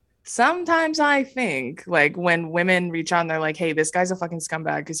I think like when women reach out and they're like, hey, this guy's a fucking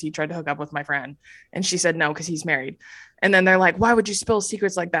scumbag because he tried to hook up with my friend. And she said no, because he's married. And then they're like, why would you spill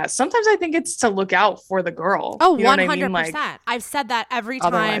secrets like that? Sometimes I think it's to look out for the girl. Oh, you know 100%. I mean? Like, I've said that every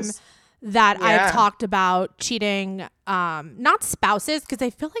time that I've talked about cheating, not spouses, because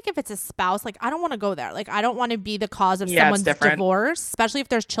I feel like if it's a spouse, like I don't want to go there. Like I don't want to be the cause of someone's divorce, especially if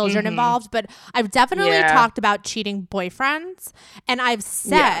there's children involved. But I've definitely talked about cheating boyfriends. And I've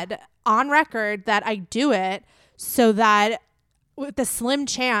said on record that I do it so that with the slim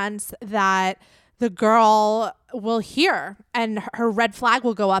chance that the girl will hear and her red flag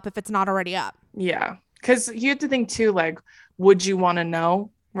will go up if it's not already up. Yeah. Because you have to think too, like, would you want to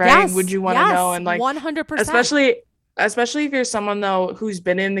know? Right? Yes, would you want to know? And like 100%. Especially if you're someone though who's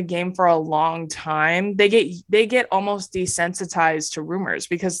been in the game for a long time, they get almost desensitized to rumors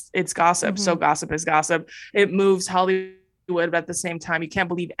because it's gossip. So gossip is gossip. It moves Hollywood would, but at the same time, you can't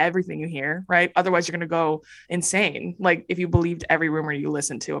believe everything you hear, right? Otherwise, you're going to go insane. Like if you believed every rumor you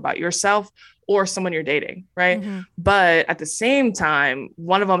listen to about yourself or someone you're dating, right? Mm-hmm. But at the same time,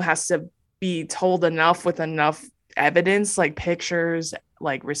 one of them has to be told enough with enough evidence, like pictures,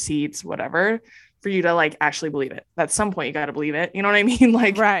 like receipts, whatever, for you to like actually believe it. At some point, you got to believe it. You know what I mean?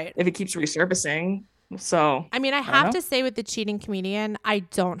 Like, Right. if it keeps resurfacing. So, I mean, I have to say with the cheating comedian, I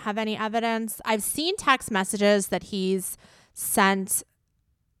don't have any evidence. I've seen text messages that he's sent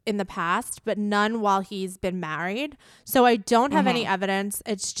in the past, but none while he's been married. So I don't have any evidence.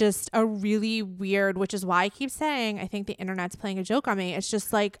 It's just a really weird, which is why I keep saying I think the internet's playing a joke on me. It's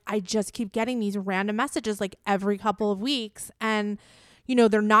just like I just keep getting these random messages like every couple of weeks, and you know,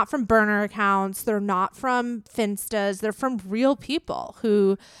 they're not from burner accounts. They're not from Finstas. They're from real people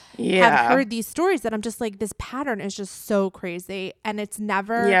who have heard these stories that I'm just like, this pattern is just so crazy. And it's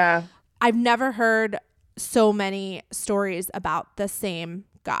never, I've never heard so many stories about the same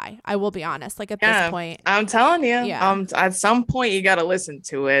guy. I will be honest. Like at this point, I'm telling you, at some point you got to listen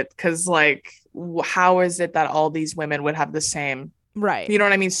to it. Cause like, how is it that all these women would have the same, right? You know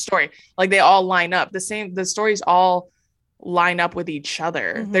what I mean? Story. Like they all line up the stories all line up with each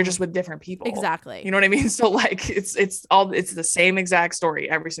other. They're just with different people. Exactly. You know what I mean? So like it's the same exact story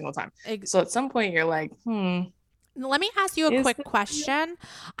every single time. So at some point you're like, Let me ask you a quick question.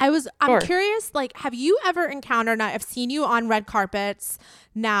 I'm curious, like, have you ever encountered, now I've seen you on red carpets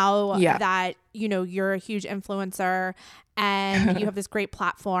now that, you know, you're a huge influencer and you have this great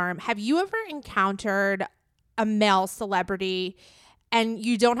platform. Have you ever encountered a male celebrity, and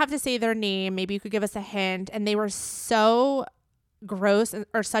you don't have to say their name, maybe you could give us a hint, and they were so gross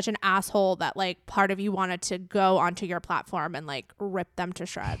or such an asshole that like part of you wanted to go onto your platform and like rip them to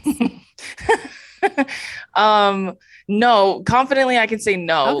shreds? No, confidently I can say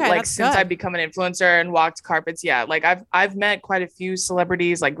no. Okay, like since I've become an influencer and walked carpets, like I've met quite a few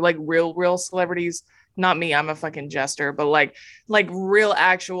celebrities, like real celebrities. Not me, I'm a fucking jester, but like real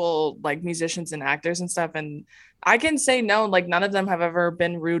actual like musicians and actors and stuff, and I can say no, like none of them have ever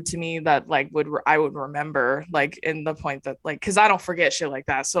been rude to me that like I would remember, like in the point that like, because I don't forget shit like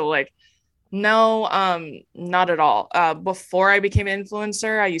that. So like no, not at all. Before I became an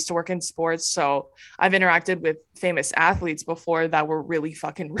influencer, I used to work in sports, so I've interacted with famous athletes before that were really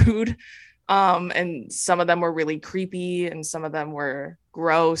fucking rude. And some of them were really creepy and some of them were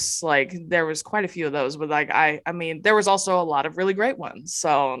gross. Like there was quite a few of those, but like I mean there was also a lot of really great ones.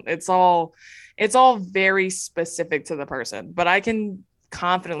 So it's all very specific to the person, but I can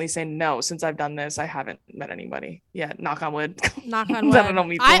confidently say no. Since I've done this, I haven't met anybody yet. Knock on wood. Knock on wood. I don't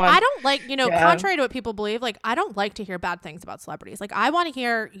meet someone. I don't like, you know, contrary to what people believe, like I don't like to hear bad things about celebrities. Like I want to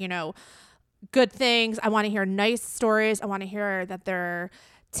hear, you know, good things. I want to hear nice stories. I want to hear that they're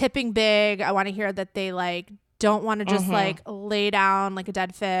tipping big. I want to hear that they like don't want to just like lay down like a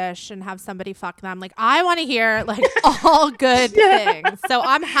dead fish and have somebody fuck them. Like I want to hear like all good things. So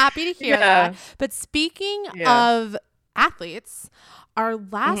I'm happy to hear that. But speaking of athletes, our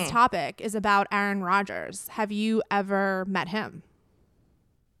last topic is about Aaron Rodgers. Have you ever met him?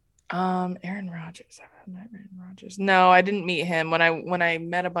 Aaron Rodgers. I've met Aaron Rodgers. No, I didn't meet him. When I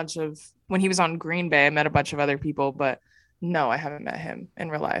met when he was on Green Bay, I met a bunch of other people, but no, I haven't met him in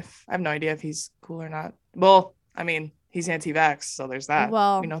real life. I have no idea if he's cool or not. Well, I mean, he's anti-vax, so there's that.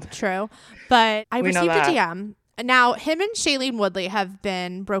 Well, we know that. True. But I received a DM. Now, him and Shailene Woodley have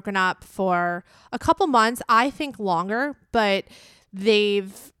been broken up for a couple months, I think longer, but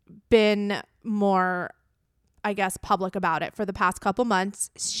they've been more, I guess, public about it for the past couple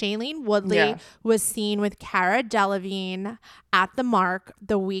months. Shailene Woodley was seen with Cara Delevingne at the Mark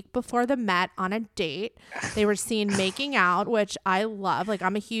the week before the Met on a date. They were seen making out, which I love. Like,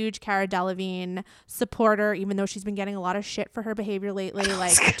 I'm a huge Cara Delevingne supporter, even though she's been getting a lot of shit for her behavior lately.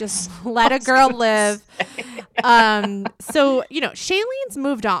 Like, just let a girl live. So, you know, Shailene's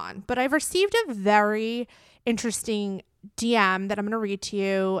moved on, but I've received a very interesting DM that I'm going to read to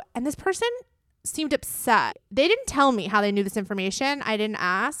you. And this person seemed upset. They didn't tell me how they knew this information. I didn't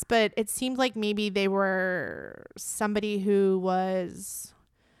ask, but it seemed like maybe they were somebody who was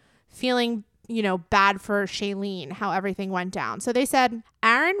feeling, you know, bad for Shailene, how everything went down. So they said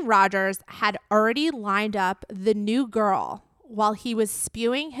Aaron Rodgers had already lined up the new girl while he was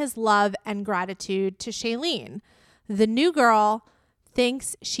spewing his love and gratitude to Shailene. The new girl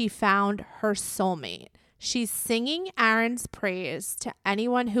thinks she found her soulmate. She's singing Aaron's praise to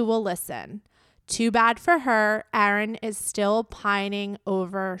anyone who will listen. Too bad for her, Aaron is still pining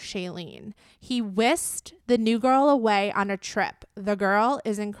over Shailene. He whisked the new girl away on a trip. The girl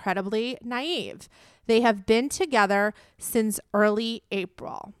is incredibly naive. They have been together since early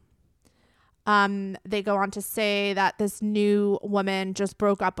April. They go on to say that this new woman just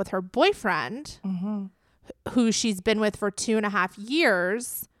broke up with her boyfriend, who she's been with for 2.5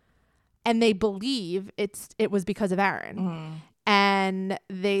 years, and they believe it was because of Aaron. And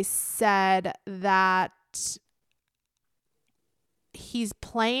they said that he's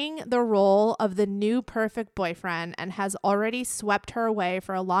playing the role of the new perfect boyfriend and has already swept her away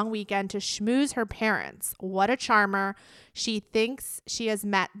for a long weekend to schmooze her parents. What a charmer. She thinks she has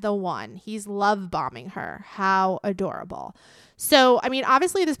met the one. He's love bombing her. How adorable. So, I mean,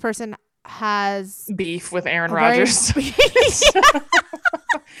 obviously this person has beef with Aaron Rodgers. She's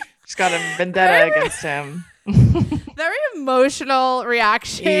got a vendetta against him. Very emotional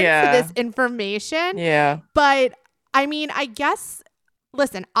reaction to this information. Yeah. But I mean, I guess,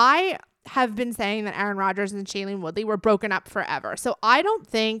 listen, I have been saying that Aaron Rodgers and Shailene Woodley were broken up forever. So I don't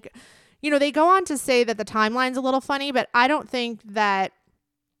think, they go on to say that the timeline's a little funny, but I don't think that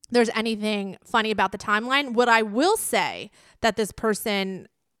there's anything funny about the timeline. What I will say that this person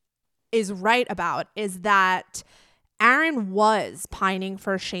is right about is that Aaron was pining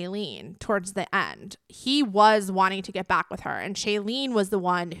for Shailene towards the end. He was wanting to get back with her. And Shailene was the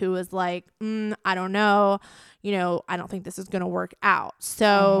one who was like, I don't know. I don't think this is going to work out.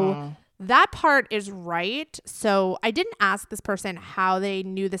 So that part is right. So I didn't ask this person how they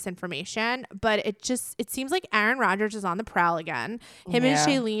knew this information, but it seems like Aaron Rodgers is on the prowl again. Him and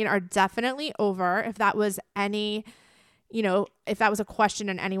Shailene are definitely over. If that was if that was a question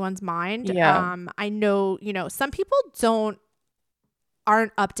in anyone's mind. I know, some people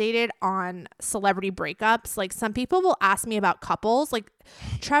aren't updated on celebrity breakups. Like some people will ask me about couples. Like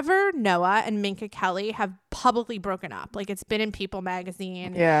Trevor Noah and Minka Kelly have publicly broken up. Like it's been in People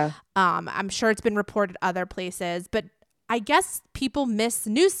magazine. Yeah. I'm sure it's been reported other places, but I guess people miss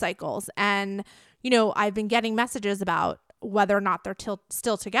news cycles. And, I've been getting messages about whether or not they're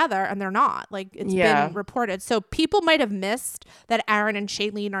still together, and they're not. Like it's been reported. So people might have missed that Aaron and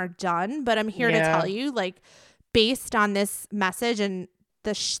Shailene are done, but I'm here to tell you, like, based on this message and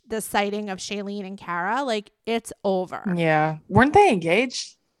the sighting of Shailene and Cara, like it's over. Yeah. Weren't they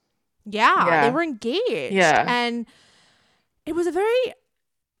engaged? Yeah, they were engaged. Yeah. And it was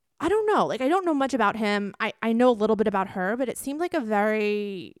I don't know. Like, I don't know much about him. I know a little bit about her, but it seemed like a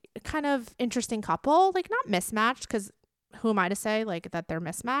very kind of interesting couple. Like, not mismatched, because who am I to say like that they're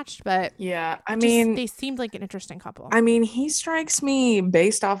mismatched? But yeah, I mean, they seemed like an interesting couple. I mean, he strikes me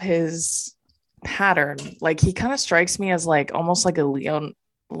based off his pattern. Like he kind of strikes me as like almost like a Leonardo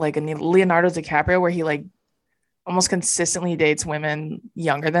DiCaprio, where he like almost consistently dates women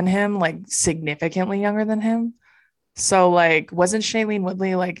younger than him, like significantly younger than him. So like, wasn't Shailene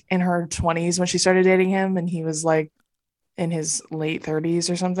Woodley like in her 20s when she started dating him, and he was like in his late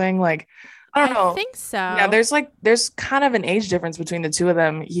 30s or something? Like, I don't know. I think so. Yeah, there's kind of an age difference between the two of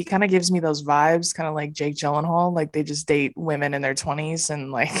them. He kind of gives me those vibes, kind of like Jake Gyllenhaal. Like they just date women in their 20s,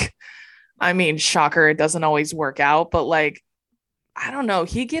 and like, I mean, shocker, it doesn't always work out, but like, I don't know.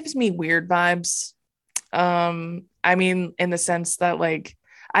 He gives me weird vibes. I mean, in the sense that like,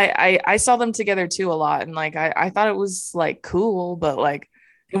 I saw them together too a lot, and like I thought it was like cool, but like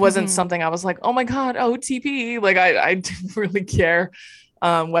it wasn't something I was like, oh my god, OTP. Like I didn't really care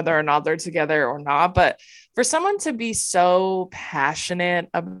whether or not they're together or not. But for someone to be so passionate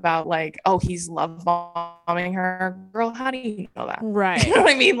about like, oh, he's love bombing her, girl, how do you know that? Right. You know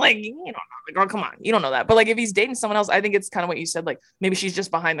what I mean? Like, you don't know, like, girl, come on, you don't know that. But like if he's dating someone else, I think it's kind of what you said, like maybe she's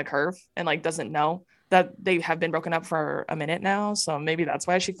just behind the curve and like doesn't know that they have been broken up for a minute now. So maybe that's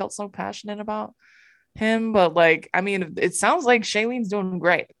why she felt so passionate about him. But like, I mean, it sounds like Shailene's doing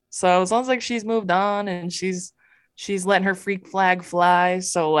great. So it sounds like she's moved on and she's letting her freak flag fly.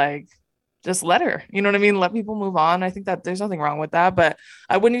 So like, just let her, you know what I mean? Let people move on. I think that there's nothing wrong with that, but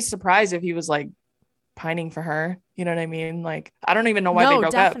I wouldn't be surprised if he was like pining for her. You know what I mean? Like, I don't even know why they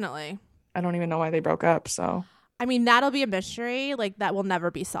broke up. I don't even know why they broke up. So I mean, that'll be a mystery, like that will never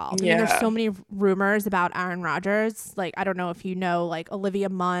be solved. Yeah. I mean, there's so many rumors about Aaron Rodgers. Like, I don't know if you know, like Olivia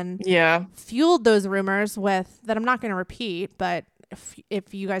Munn fueled those rumors with, that I'm not going to repeat, but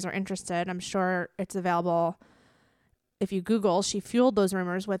if you guys are interested, I'm sure it's available. If you Google, she fueled those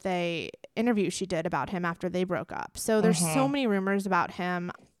rumors with a interview she did about him after they broke up. So there's so many rumors about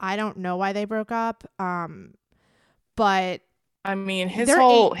him. I don't know why they broke up. But I mean,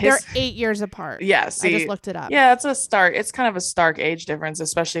 they're 8 years apart. Yeah, see, I just looked it up. Yeah, it's kind of a stark age difference,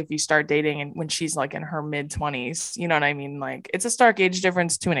 especially if you start dating and when she's like in her mid 20s. You know what I mean? Like, it's a stark age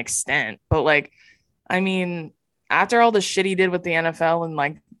difference to an extent, but like, I mean, after all the shit he did with the NFL and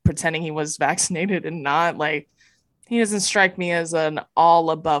like pretending he was vaccinated and not, like, he doesn't strike me as an all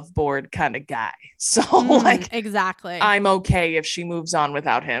above board kind of guy. So like, exactly. I'm okay if she moves on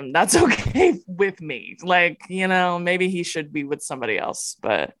without him. That's okay with me. Like, you know, maybe he should be with somebody else.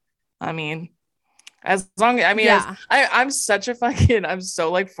 But I mean, as long as I'm such a fucking, I'm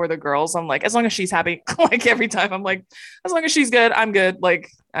so like for the girls. I'm like, as long as she's happy, like every time I'm like, as long as she's good, I'm good. Like,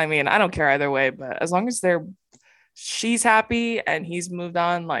 I mean, I don't care either way, but as long as she's happy and he's moved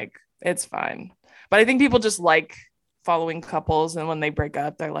on, like it's fine. But I think people just like following couples, and when they break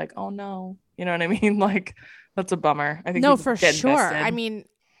up, they're like, oh no, you know what I mean? Like that's a bummer. I think no, for sure. invested. I mean,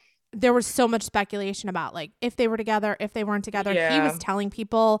 there was so much speculation about like if they were together, if they weren't together. Yeah. He was telling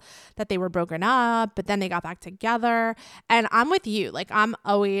people that they were broken up, but then they got back together. And I'm with you. Like I'm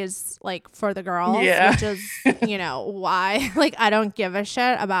always like for the girls, which is, you know, why like I don't give a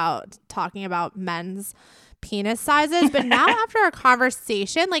shit about talking about men's penis sizes. But now after our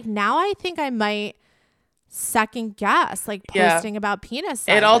conversation, like now I think I might second guess like posting about penis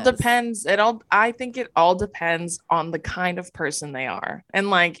sizes. It all depends. I think it all depends on the kind of person they are. And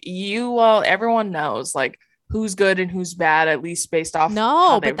like everyone knows like who's good and who's bad, at least based off.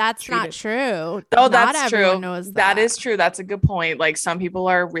 No, but that's not true. Oh, not that's true. Knows that is true. That's a good point. Like some people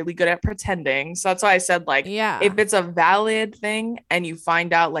are really good at pretending. So that's why I said like, if it's a valid thing and you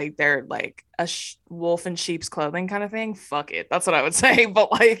find out like they're like a wolf in sheep's clothing kind of thing, fuck it. That's what I would say.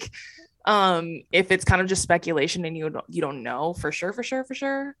 But like, if it's kind of just speculation and you don't know for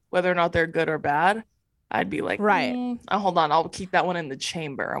sure whether or not they're good or bad, I'd be like, right. Hold on, I'll keep that one in the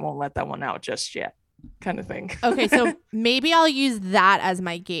chamber. I won't let that one out just yet, kind of thing. Okay, so maybe I'll use that as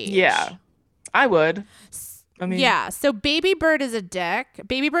my gauge. Yeah, I would. I mean, yeah. So Baby Bird is a dick.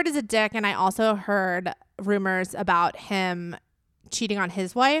 And I also heard rumors about him cheating on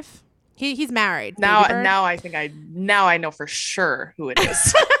his wife. He's married. Now I know for sure who it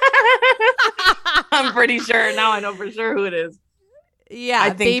is. I'm pretty sure now I know for sure who it is.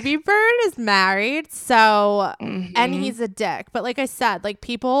 Yeah, Baby Bird is married, so and he's a dick. But like I said, like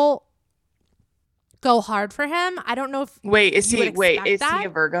people go hard for him. I don't know if is he a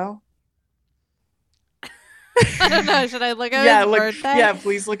Virgo? I don't know. Should I look at his birthday? Yeah,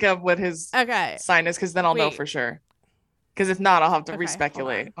 please look up what his sign is, because then I'll know for sure. Because if not, I'll have to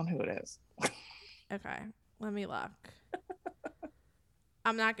re-speculate on who it is. Okay, let me look.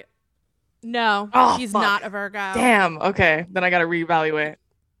 I'm not. No, he's not a Virgo. Damn. Okay, then I gotta reevaluate.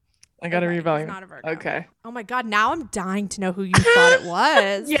 He's not a Virgo. Okay. Oh my God! Now I'm dying to know who you thought it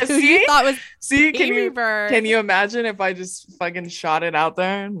was. Who you thought was Baby Bird. Can you imagine if I just fucking shot it out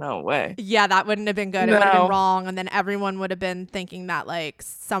there? No way. Yeah, that wouldn't have been good. It would have been wrong, and then everyone would have been thinking that like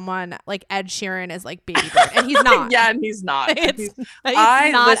someone like Ed Sheeran is like Baby Bird, and he's not. Yeah, and he's not. He's not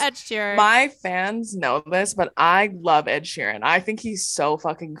Ed Sheeran. My fans know this, but I love Ed Sheeran. I think he's so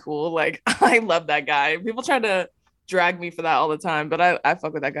fucking cool. Like I love that guy. People try to drag me for that all the time, but I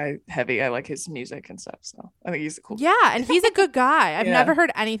fuck with that guy heavy. I like his music and stuff, so I think he's a cool guy. Yeah, and he's a good guy. I've never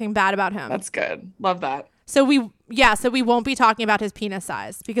heard anything bad about him. That's good. Love that. So we won't be talking about his penis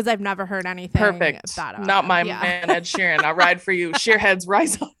size because I've never heard anything perfect bad about not him. My man Ed Sheeran. I'll ride for you. Sheerheads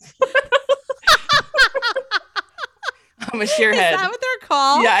rise up. I'm a sheerhead. Is that what they're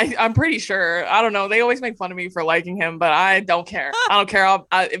called? Yeah, I'm pretty sure. I don't know. They always make fun of me for liking him, but I don't care. I don't care.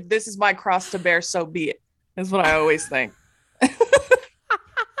 If this is my cross to bear, so be it. Is what I always think.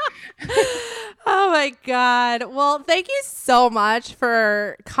 Oh my God. Well, thank you so much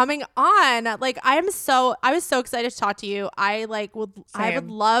for coming on. Like I was so excited to talk to you. I would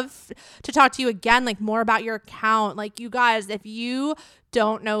love to talk to you again, like more about your account. Like you guys, if you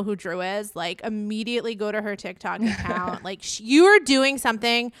don't know who Drew is, like immediately go to her TikTok account. Like you are doing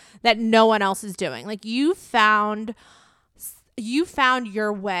something that no one else is doing. Like you found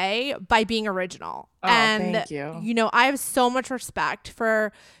your way by being original. And thank you. You know, I have so much respect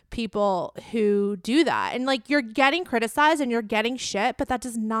for people who do that. And like you're getting criticized and you're getting shit, but that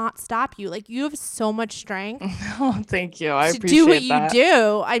does not stop you. Like you have so much strength. Oh, thank you. I appreciate that. To do what you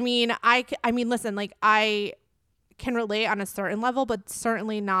do. I mean, listen, like I can relate on a certain level, but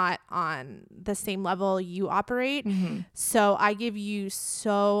certainly not on the same level you operate. Mm-hmm. So I give you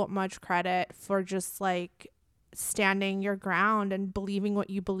so much credit for just like standing your ground and believing what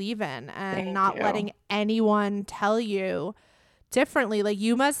you believe in and not letting anyone tell you differently. Like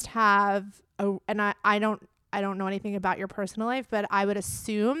you must have and I don't know anything about your personal life, but I would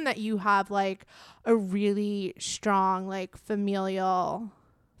assume that you have like a really strong like familial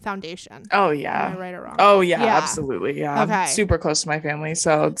foundation. Oh yeah. Am I right or wrong? Oh yeah, absolutely. Yeah. Okay. I'm super close to my family,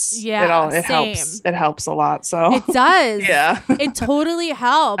 so it helps. It helps a lot. So it does. Yeah. It totally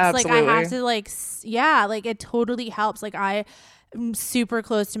helps. Absolutely. Like I have to like it totally helps. Like I'm super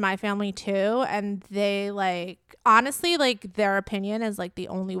close to my family too, and they like honestly, like their opinion is like the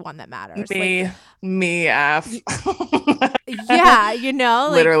only one that matters. Me, like, me, F. Yeah, you know,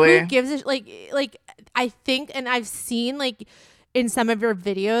 like Literally. who gives a like I think, and I've seen like in some of your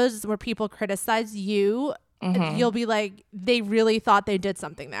videos where people criticize you, you'll be like, they really thought they did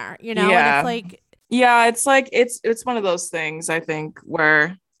something there, you know? Yeah. And it's like, yeah, it's like it's one of those things, I think,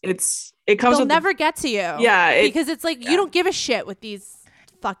 where it comes they'll with never get to you. Yeah, because it's like you don't give a shit what these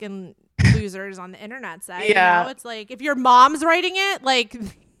fucking losers on the internet say. Yeah. You know? It's like if your mom's writing it, like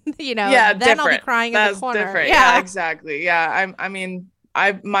you know, yeah, then I'll be different. crying That's in the corner. different. Yeah. Yeah, exactly. Yeah, I mean,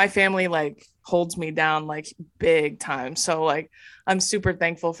 my family like holds me down like big time. So like I'm super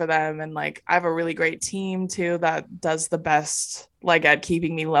thankful for them, and like I have a really great team too that does the best like at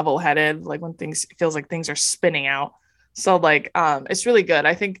keeping me level headed like when things feels like things are spinning out. So like it's really good.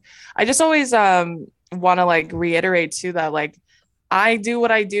 I think I just always want to like reiterate too that like I do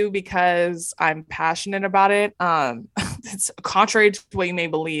what I do because I'm passionate about it. It's contrary to what you may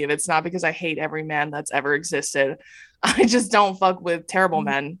believe. It's not because I hate every man that's ever existed. I just don't fuck with terrible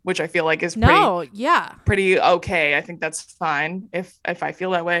men, which I feel like is pretty okay. I think that's fine if I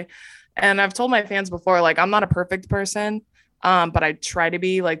feel that way. And I've told my fans before, like I'm not a perfect person, but I try to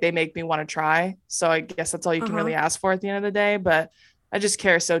be. Like they make me want to try. So I guess that's all you can really ask for at the end of the day. But I just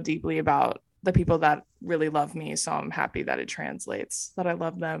care so deeply about the people that really love me. So I'm happy that it translates, that I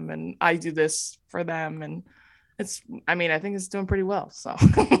love them and I do this for them. And I think it's doing pretty well. So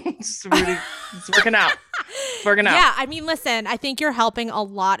it's working out. It's working out. Yeah. I mean, listen, I think you're helping a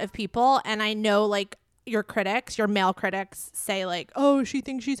lot of people. And I know like your male critics say like, oh, she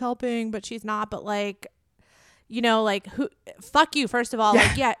thinks she's helping, but she's not. But like, you know, like fuck you, first of all.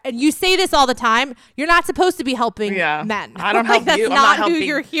 Like, yeah. And you say this all the time. You're not supposed to be helping men. I don't like, help you. That's I'm not helping. who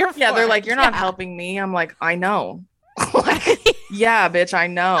you're here for. Yeah. They're like, you're not helping me. I'm like, I know. Like, yeah, bitch, I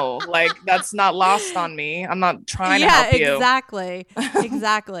know. Like that's not lost on me. I'm not trying to help you. Exactly.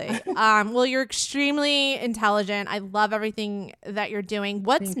 Well, you're extremely intelligent. I love everything that you're doing.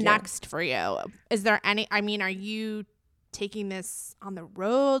 What's next for you? Is there are you taking this on the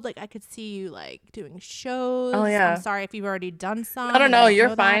road? Like I could see you like doing shows. Oh yeah. I'm sorry if you've already done some. I don't know.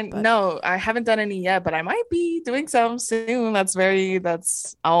 You're fine. No, I haven't done any yet, but I might be doing some soon.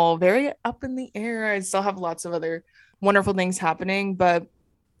 That's all very up in the air. I still have lots of other wonderful things happening, but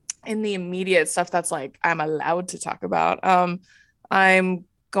in the immediate stuff that's like I'm allowed to talk about, I'm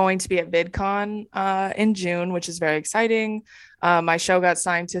going to be at VidCon in June, which is very exciting. My show got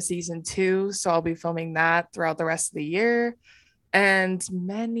signed to season 2, so I'll be filming that throughout the rest of the year and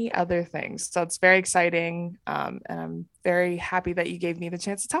many other things. So it's very exciting, and I'm very happy that you gave me the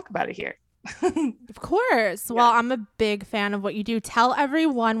chance to talk about it here. Of course. Yeah. Well, I'm a big fan of what you do. Tell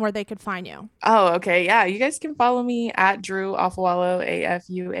everyone where they could find you. Oh, okay. Yeah, you guys can follow me at Drew Afualo,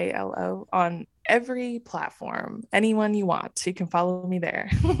 Afualo, on every platform. Anyone you want, you can follow me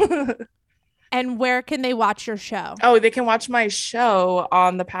there. And where can they watch your show? Oh, they can watch my show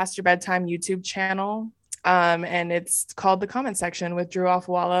on the Past Your Bedtime YouTube channel. And it's called The Comment Section with Drew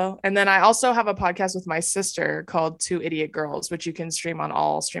Afualo. And then I also have a podcast with my sister called Two Idiot Girls, which you can stream on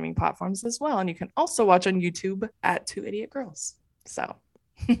all streaming platforms as well. And you can also watch on YouTube at Two Idiot Girls. So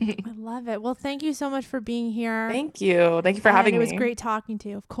I love it. Well, thank you so much for being here. Thank you for having me. It was great talking to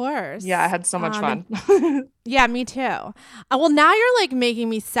you. Of course. Yeah, I had so much fun. Yeah, me too. Well, now you're like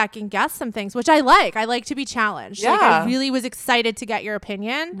making me second guess some things, which I like. I like to be challenged. Yeah. Like, I really was excited to get your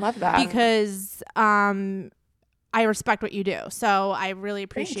opinion. Love that. Because I respect what you do. So I really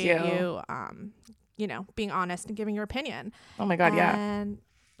appreciate you being honest and giving your opinion. Oh my God, and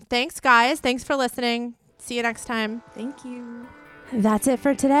thanks, guys. Thanks for listening. See you next time. Thank you. That's it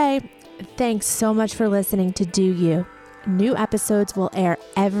for today. Thanks so much for listening to Do You. New episodes will air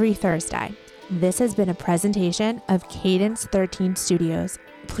every Thursday. This has been a presentation of Cadence 13 Studios.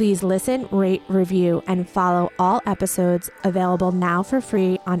 Please listen, rate, review, and follow all episodes available now for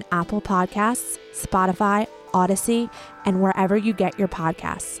free on Apple Podcasts, Spotify, Odyssey, and wherever you get your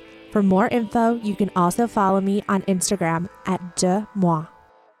podcasts. For more info, you can also follow me on Instagram at @DeMoi.